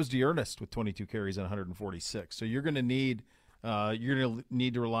 That was Dearness with 22 carries and 146. So you're going to need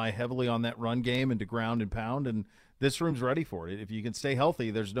to rely heavily on that run game and to ground and pound, and this room's ready for it. If you can stay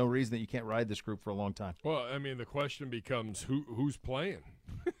healthy, there's no reason that you can't ride this group for a long time. Well, I mean, the question becomes who's playing?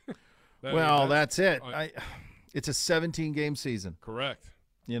 That's it. It's a 17-game season. Correct.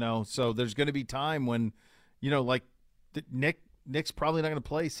 You know, so there's going to be time when, you know, like Nick's probably not going to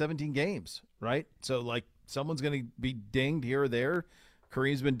play 17 games, right? So, like, someone's going to be dinged here or there.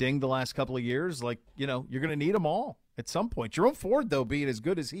 Kareem's been dinged the last couple of years. Like, you know, you're going to need them all at some point. Jerome Ford, though, being as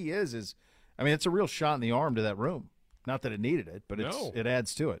good as he is I mean, it's a real shot in the arm to that room. Not that it needed it, but it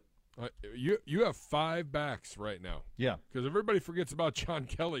adds to it. You have 5 backs right now. Yeah. Because everybody forgets about John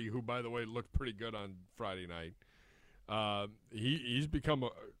Kelly, who, by the way, looked pretty good on Friday night. He's become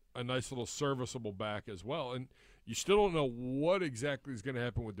a nice little serviceable back as well. And you still don't know what exactly is going to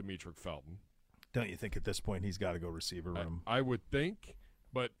happen with Demetric Felton. Don't you think at this point he's got to go receiver room? I would think.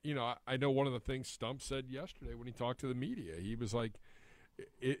 But, you know, I know one of the things Stump said yesterday when he talked to the media. He was like,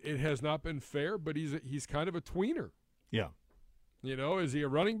 it has not been fair, but he's kind of a tweener. Yeah. You know, is he a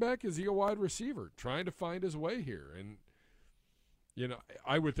running back? Is he a wide receiver? Trying to find his way here. And, you know,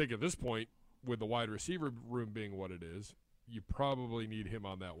 I would think at this point, with the wide receiver room being what it is, you probably need him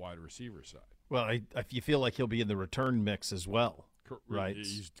on that wide receiver side. Well, you feel like he'll be in the return mix as well, right?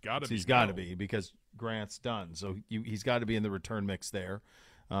 He's got to be. He's got to be because Grant's done. So he's got to be in the return mix there.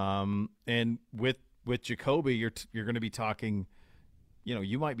 And with Jacoby, you're going to be talking, you know,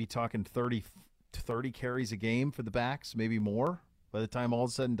 you might be talking 30 carries a game for the backs, maybe more. By the time all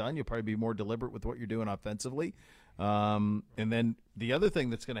is said and done, you'll probably be more deliberate with what you're doing offensively. And then the other thing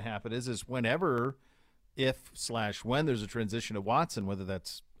that's going to happen is whenever, when there's a transition to Watson, whether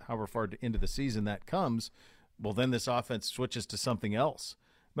that's however far into the season that comes, well, then this offense switches to something else.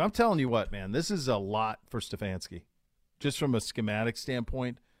 But I'm telling you what, man, this is a lot for Stefanski. Just from a schematic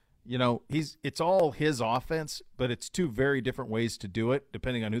standpoint, you know, it's all his offense, but it's two very different ways to do it,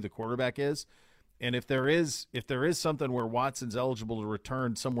 depending on who the quarterback is. And if there is something where Watson's eligible to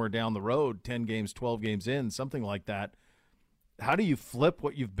return somewhere down the road, 10 games, 12 games in, something like that, how do you flip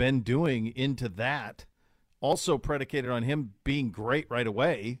what you've been doing into that? Also predicated on him being great right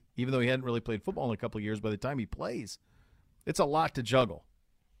away, even though he hadn't really played football in a couple of years by the time he plays. It's a lot to juggle.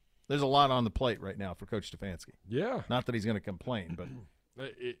 There's a lot on the plate right now for Coach Stefanski. Yeah. Not that he's going to complain, but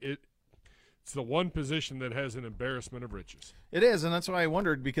it's the one position that has an embarrassment of riches. It is, and that's why I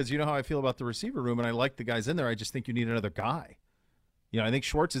wondered, because you know how I feel about the receiver room, and I like the guys in there. I just think you need another guy. I think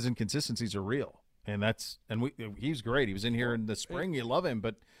Schwartz's inconsistencies are real, and he's great. He was in here in the spring. You love him,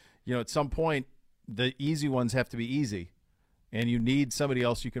 but at some point the easy ones have to be easy, and you need somebody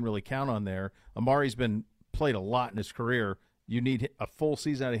else you can really count on there. Amari's been played a lot in his career. You need a full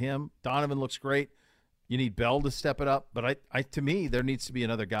season out of him. Donovan looks great. You need Bell to step it up, but to me, there needs to be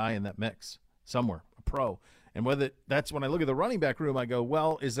another guy in that mix somewhere, a pro. And whether that's when I look at the running back room, I go,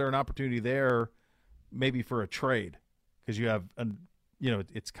 well, is there an opportunity there maybe for a trade? Because you have,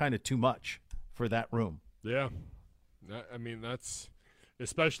 it's kind of too much for that room. Yeah. That's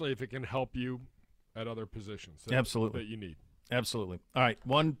especially if it can help you at other positions. Absolutely. That you need. Absolutely. All right,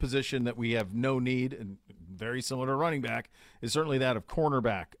 one position that we have no need, and very similar to running back, is certainly that of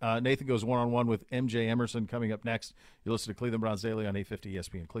cornerback. Nathan goes one-on-one with MJ Emerson coming up next. You listen to Cleveland Browns Daily on 850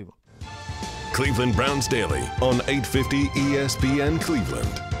 ESPN Cleveland. Cleveland Browns Daily on 850 ESPN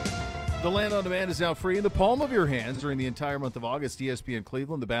Cleveland. The Land on Demand is now free in the palm of your hands during the entire month of August. ESPN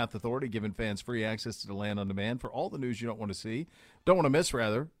Cleveland, the Bath Authority, giving fans free access to the Land on Demand for all the news you don't want to miss,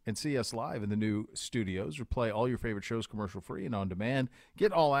 and see us live in the new studios. We play all your favorite shows commercial-free and on demand.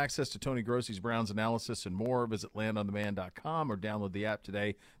 Get all access to Tony Grossi's Browns analysis and more. Visit landondemand.com or download the app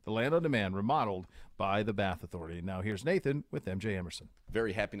today. The Land on Demand, remodeled by the Bath Authority. And now here's Nathan with MJ Emerson.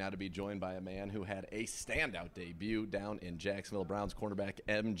 Very happy now to be joined by a man who had a standout debut down in Jacksonville. Browns cornerback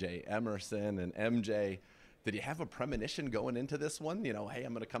MJ Emerson. And MJ, did you have a premonition going into this one? Hey,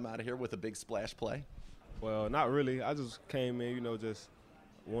 I'm going to come out of here with a big splash play? Well, not really. I just came in, just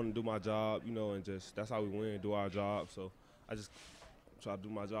wanted to do my job, and just that's how we win, do our job. So I just try to do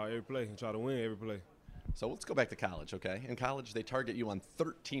my job every play and try to win every play. So let's go back to college, okay? In college, they target you on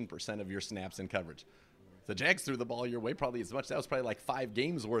 13% of your snaps in coverage. The Jags threw the ball your way probably as much. That was probably like 5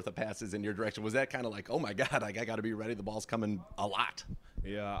 games worth of passes in your direction. Was that kind of like, oh, my God, I got to be ready. The ball's coming a lot.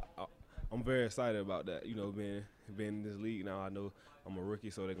 Yeah, I'm very excited about that, being in this league now. I know I'm a rookie,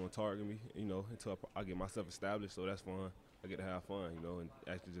 so they're going to target me, until I get myself established. So that's fun. I get to have fun, and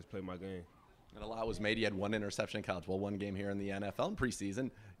actually just play my game. And a lot was made. You had 1 interception in college. Well, 1 game here in the NFL in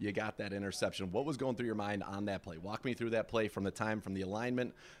preseason. You got that interception. What was going through your mind on that play? Walk me through that play from the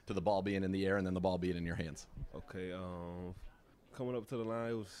alignment to the ball being in the air and then the ball being in your hands. Okay, coming up to the line,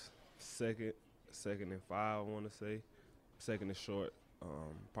 it was second and 5, I want to say. Second and short.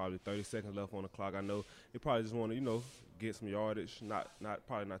 Probably 30 seconds left on the clock. I know they probably just want to, get some yardage,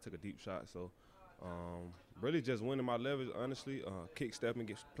 probably not take a deep shot. So really just winning my leverage, honestly, kick stepping,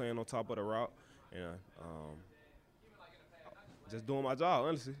 playing on top of the route, and just doing my job,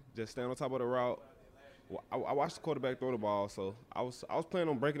 honestly. Just staying on top of the route. I watched the quarterback throw the ball, so I was planning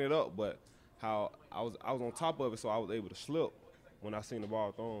on breaking it up, but how I was on top of it, so I was able to slip when I seen the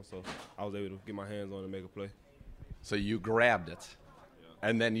ball thrown, so I was able to get my hands on it and make a play. So you grabbed it.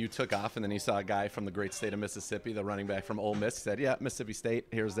 And then you took off, and then you saw a guy from the great state of Mississippi, the running back from Ole Miss, said, yeah, Mississippi State,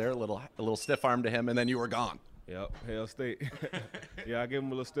 here's there, a little stiff arm to him, and then you were gone. Yep, Hail State. Yeah, I gave him a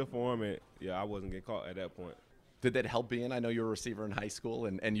little stiff arm, and, yeah, I wasn't getting caught at that point. Did that help being? I know you were a receiver in high school,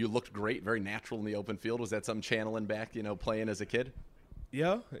 and you looked great, very natural in the open field. Was that some channeling back, playing as a kid?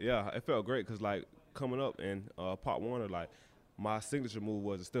 Yeah, it felt great because, coming up in Pop Warner, my signature move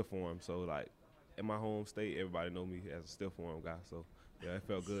was a stiff arm. So, in my home state, everybody know me as a stiff arm guy, so – yeah, it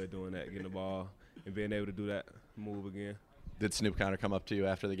felt good doing that, getting the ball and being able to do that move again. Did Snoop Conner come up to you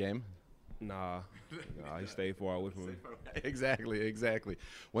after the game? Nah, he stayed far away from me. Exactly.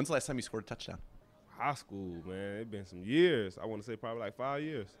 When's the last time you scored a touchdown? High school, man. It's been some years. I want to say probably 5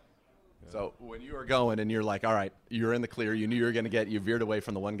 years. Yeah. So when you were going and you're like, all right, you're in the clear, you knew you were going to you veered away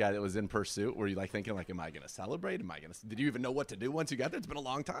from the one guy that was in pursuit. Were you thinking am I going to celebrate? Did you even know what to do once you got there? It's been a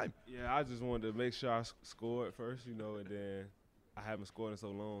long time. Yeah, I just wanted to make sure I scored first, and then I haven't scored in so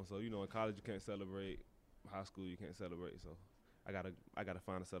long. So, in college you can't celebrate. High school you can't celebrate. So I gotta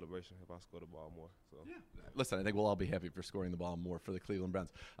find a celebration if I score the ball more. So yeah. Listen, I think we'll all be happy for scoring the ball more for the Cleveland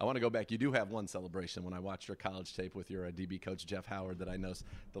Browns. I want to go back. You do have one celebration when I watched your college tape with your DB coach Jeff Howard that I noticed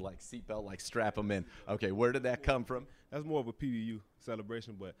the seatbelt, strap them in. Okay, where did that come from? That's more of a PBU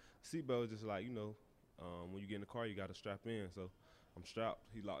celebration, but seatbelt is just when you get in the car you got to strap in. So I'm strapped.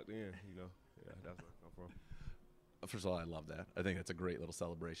 He locked in. Yeah, that's where I come from. First of all, I love that. I think that's a great little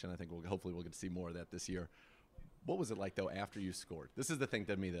celebration. I think hopefully we'll get to see more of that this year. What was it like, though, after you scored? This is the thing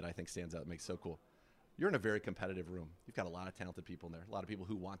to me that I think stands out and makes it so cool. You're in a very competitive room. You've got a lot of talented people in there, a lot of people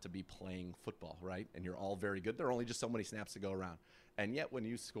who want to be playing football, right? And you're all very good. There are only just so many snaps to go around. And yet when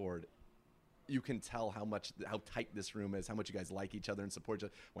you scored, you can tell how tight this room is, how much you guys like each other and support each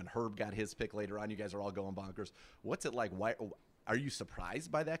other. When Herb got his pick later on, you guys are all going bonkers. What's it like? Why are you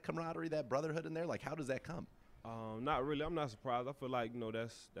surprised by that camaraderie, that brotherhood in there? Like, how does that come? Not really. I'm not surprised. I feel like,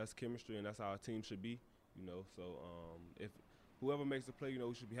 that's chemistry, and that's how a team should be, So if whoever makes the play,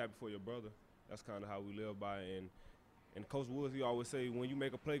 we should be happy for your brother. That's kind of how we live by. And Coach Woods, he always say, when you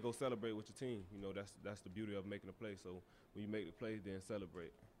make a play, go celebrate with your team. That's the beauty of making a play. So when you make the play, then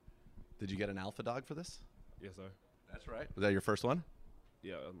celebrate. Did you get an alpha dog for this? Yes, sir. That's right. Was that your first one?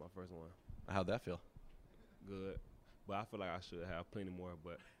 Yeah, that was my first one. How'd that feel? Good. But I feel like I should have plenty more,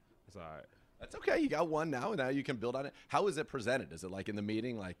 but it's all right. That's okay. You got one now, and now you can build on it. How is it presented? Is it like in the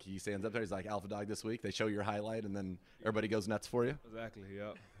meeting, like he stands up there, he's like, Alpha Dog this week? They show your highlight, and then everybody goes nuts for you? Exactly,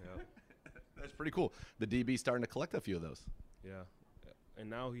 yep. That's pretty cool. The DB's starting to collect a few of those. Yeah. And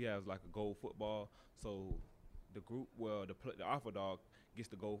now he has like a goal football, so the group, the Alpha Dog gets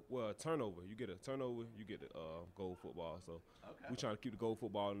the goal, turnover. You get a turnover, you get the goal football. So we're trying to keep the goal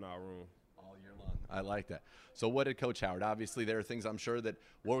football in our room. All year long. I like that. So what did Coach Howard? Obviously, there are things I'm sure that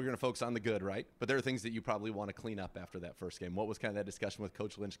we're going to focus on the good, right? But there are things that you probably want to clean up after that first game. What was kind of that discussion with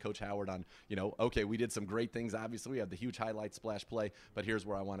Coach Lynch, Coach Howard on, okay, we did some great things. Obviously, we have the huge highlight splash play, but here's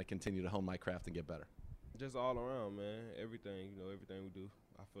where I want to continue to hone my craft and get better. Just all around, man. Everything, everything we do.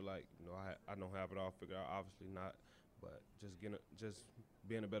 I feel like, I don't have it all figured out. Obviously not, but just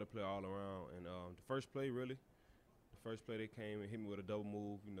being a better player all around. And the first play, really. First play, they came and hit me with a double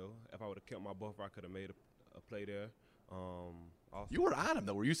move. If I would have kept my buffer, I could have made a play there. You were on him,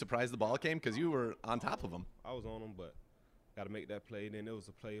 though. Were you surprised the ball came? Because you were on top of him. I was on him, but got to make that play. Then there was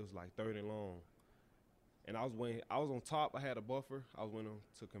a play. It was like 3rd and long. And I was on top. I had a buffer. I was waiting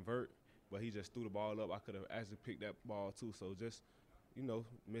to convert, but he just threw the ball up. I could have actually picked that ball, too. So just,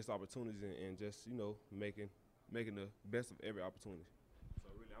 missed opportunities and just, making the best of every opportunity.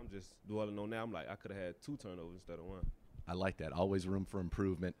 I'm just dwelling on now. I'm like, I could have had 2 turnovers instead of 1. I like that. Always room for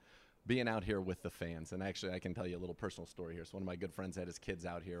improvement. Being out here with the fans, and actually I can tell you a little personal story here. So one of my good friends had his kids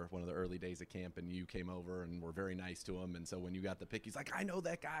out here one of the early days of camp, and you came over and were very nice to him. And so when you got the pick, he's like, I know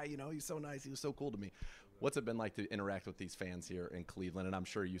that guy. He's so nice. He was so cool to me. What's it been like to interact with these fans here in Cleveland? And I'm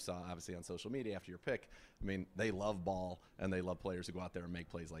sure you saw, obviously, on social media after your pick. I mean, they love ball, and they love players who go out there and make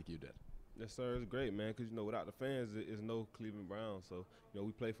plays like you did. Yes, sir. It's great, man, because, without the fans, it's no Cleveland Browns. So,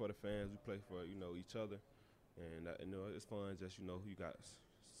 we play for the fans. We play for, each other. And, it's fun just, you got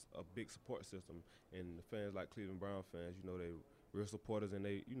a big support system. And the fans like Cleveland Brown fans, they real supporters, and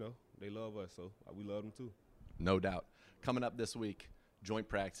they love us. So, we love them, too. No doubt. Coming up this week, joint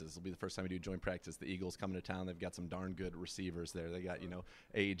practices. It'll be the first time we do joint practice. The Eagles coming to town. They've got some darn good receivers there. They got,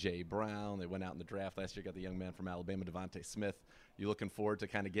 A.J. Brown. They went out in the draft last year, got the young man from Alabama, Devontae Smith. You looking forward to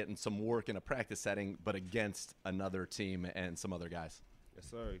kind of getting some work in a practice setting, but against another team and some other guys? Yes,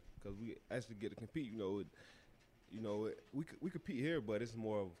 sir, because we actually get to compete. We compete here, but it's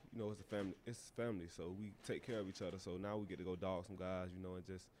more of, it's a family. It's family, so we take care of each other. So now we get to go dog some guys, and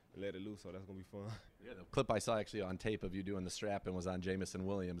just let it loose. So that's gonna be fun. Yeah, the clip I saw actually on tape of you doing the strap and was on Jamison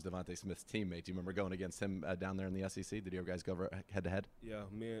Williams, Devontae Smith's teammate. Do you remember going against him down there in the SEC? Did you guys go over head to head? Yeah,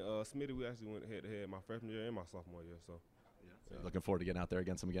 me and Smitty, we actually went head to head my freshman year and my sophomore year. So. Yeah. Looking forward to getting out there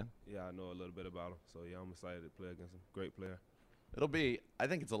against him again? Yeah, I know a little bit about him. So, yeah, I'm excited to play against him. Great player. I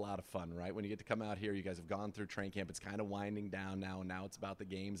think it's a lot of fun, right? When you get to come out here, you guys have gone through training camp. It's kind of winding down now, and now it's about the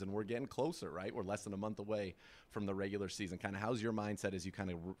games, and we're getting closer, right? We're less than a month away from the regular season. Kind of how's your mindset as you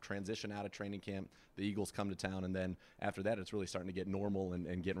kind of transition out of training camp, the Eagles come to town, and then after that it's really starting to get normal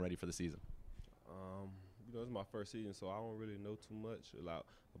and getting ready for the season? It's my first season, so I don't really know too much about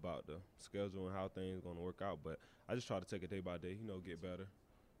the schedule and how things are going to work out. But I just try to take it day by day, get better,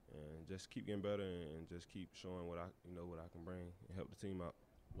 and just keep getting better, and just keep showing what I can bring and help the team out.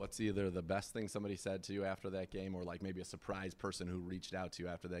 What's either the best thing somebody said to you after that game, or like maybe a surprise person who reached out to you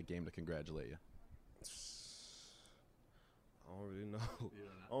after that game to congratulate you? I don't really know.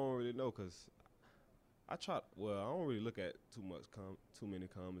 I don't really know because I don't really look at too many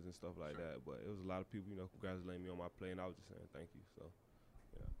comments and stuff like that, but it was a lot of people, congratulating me on my play, and I was just saying thank you. So,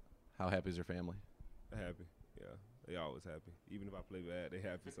 yeah. How happy is your family? They're happy, yeah. They always happy. Even if I play bad, they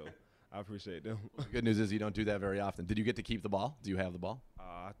happy, so I appreciate them. The good news is you don't do that very often. Did you get to keep the ball? Do you have the ball?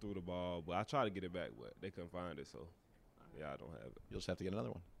 I threw the ball, but I tried to get it back, but they couldn't find it, so, yeah, I don't have it. You'll just have to get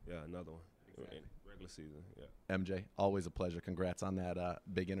another one. Yeah, another one. Exactly. In regular season. Yeah. MJ, always a pleasure. Congrats on that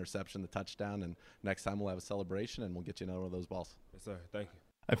big interception, the touchdown, and next time we'll have a celebration and we'll get you another one of those balls. Yes, sir. Thank you.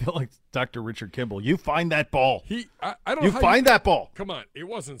 I feel like Dr. Richard Kimball. You find that ball. I don't You know how find that ball. Come on, it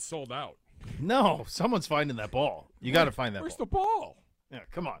wasn't sold out. No, someone's finding that ball. You got to find that Where's ball. the ball? Yeah,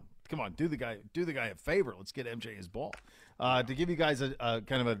 come on. Do the guy a favor. Let's get MJ his ball. To give you guys a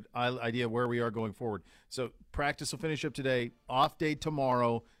kind of an idea where we are going forward. So practice will finish up today. Off day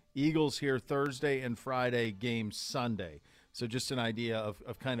tomorrow. Eagles here Thursday and Friday. Game Sunday. So just an idea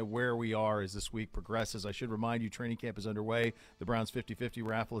of kind of where we are as this week progresses. I should remind you, training camp is underway. The Browns 50/50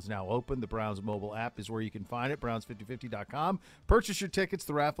 raffle is now open. The Browns mobile app is where you can find it, browns5050.com. Purchase your tickets.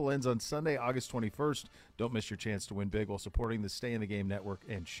 The raffle ends on Sunday, August 21st. Don't miss your chance to win big while supporting the Stay in the Game Network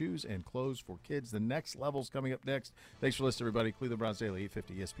and shoes and clothes for kids. The next level's coming up next. Thanks for listening, everybody. Cleveland Browns Daily,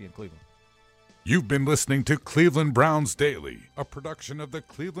 850 ESPN Cleveland. You've been listening to Cleveland Browns Daily, a production of the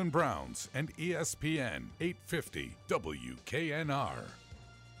Cleveland Browns and ESPN 850 WKNR.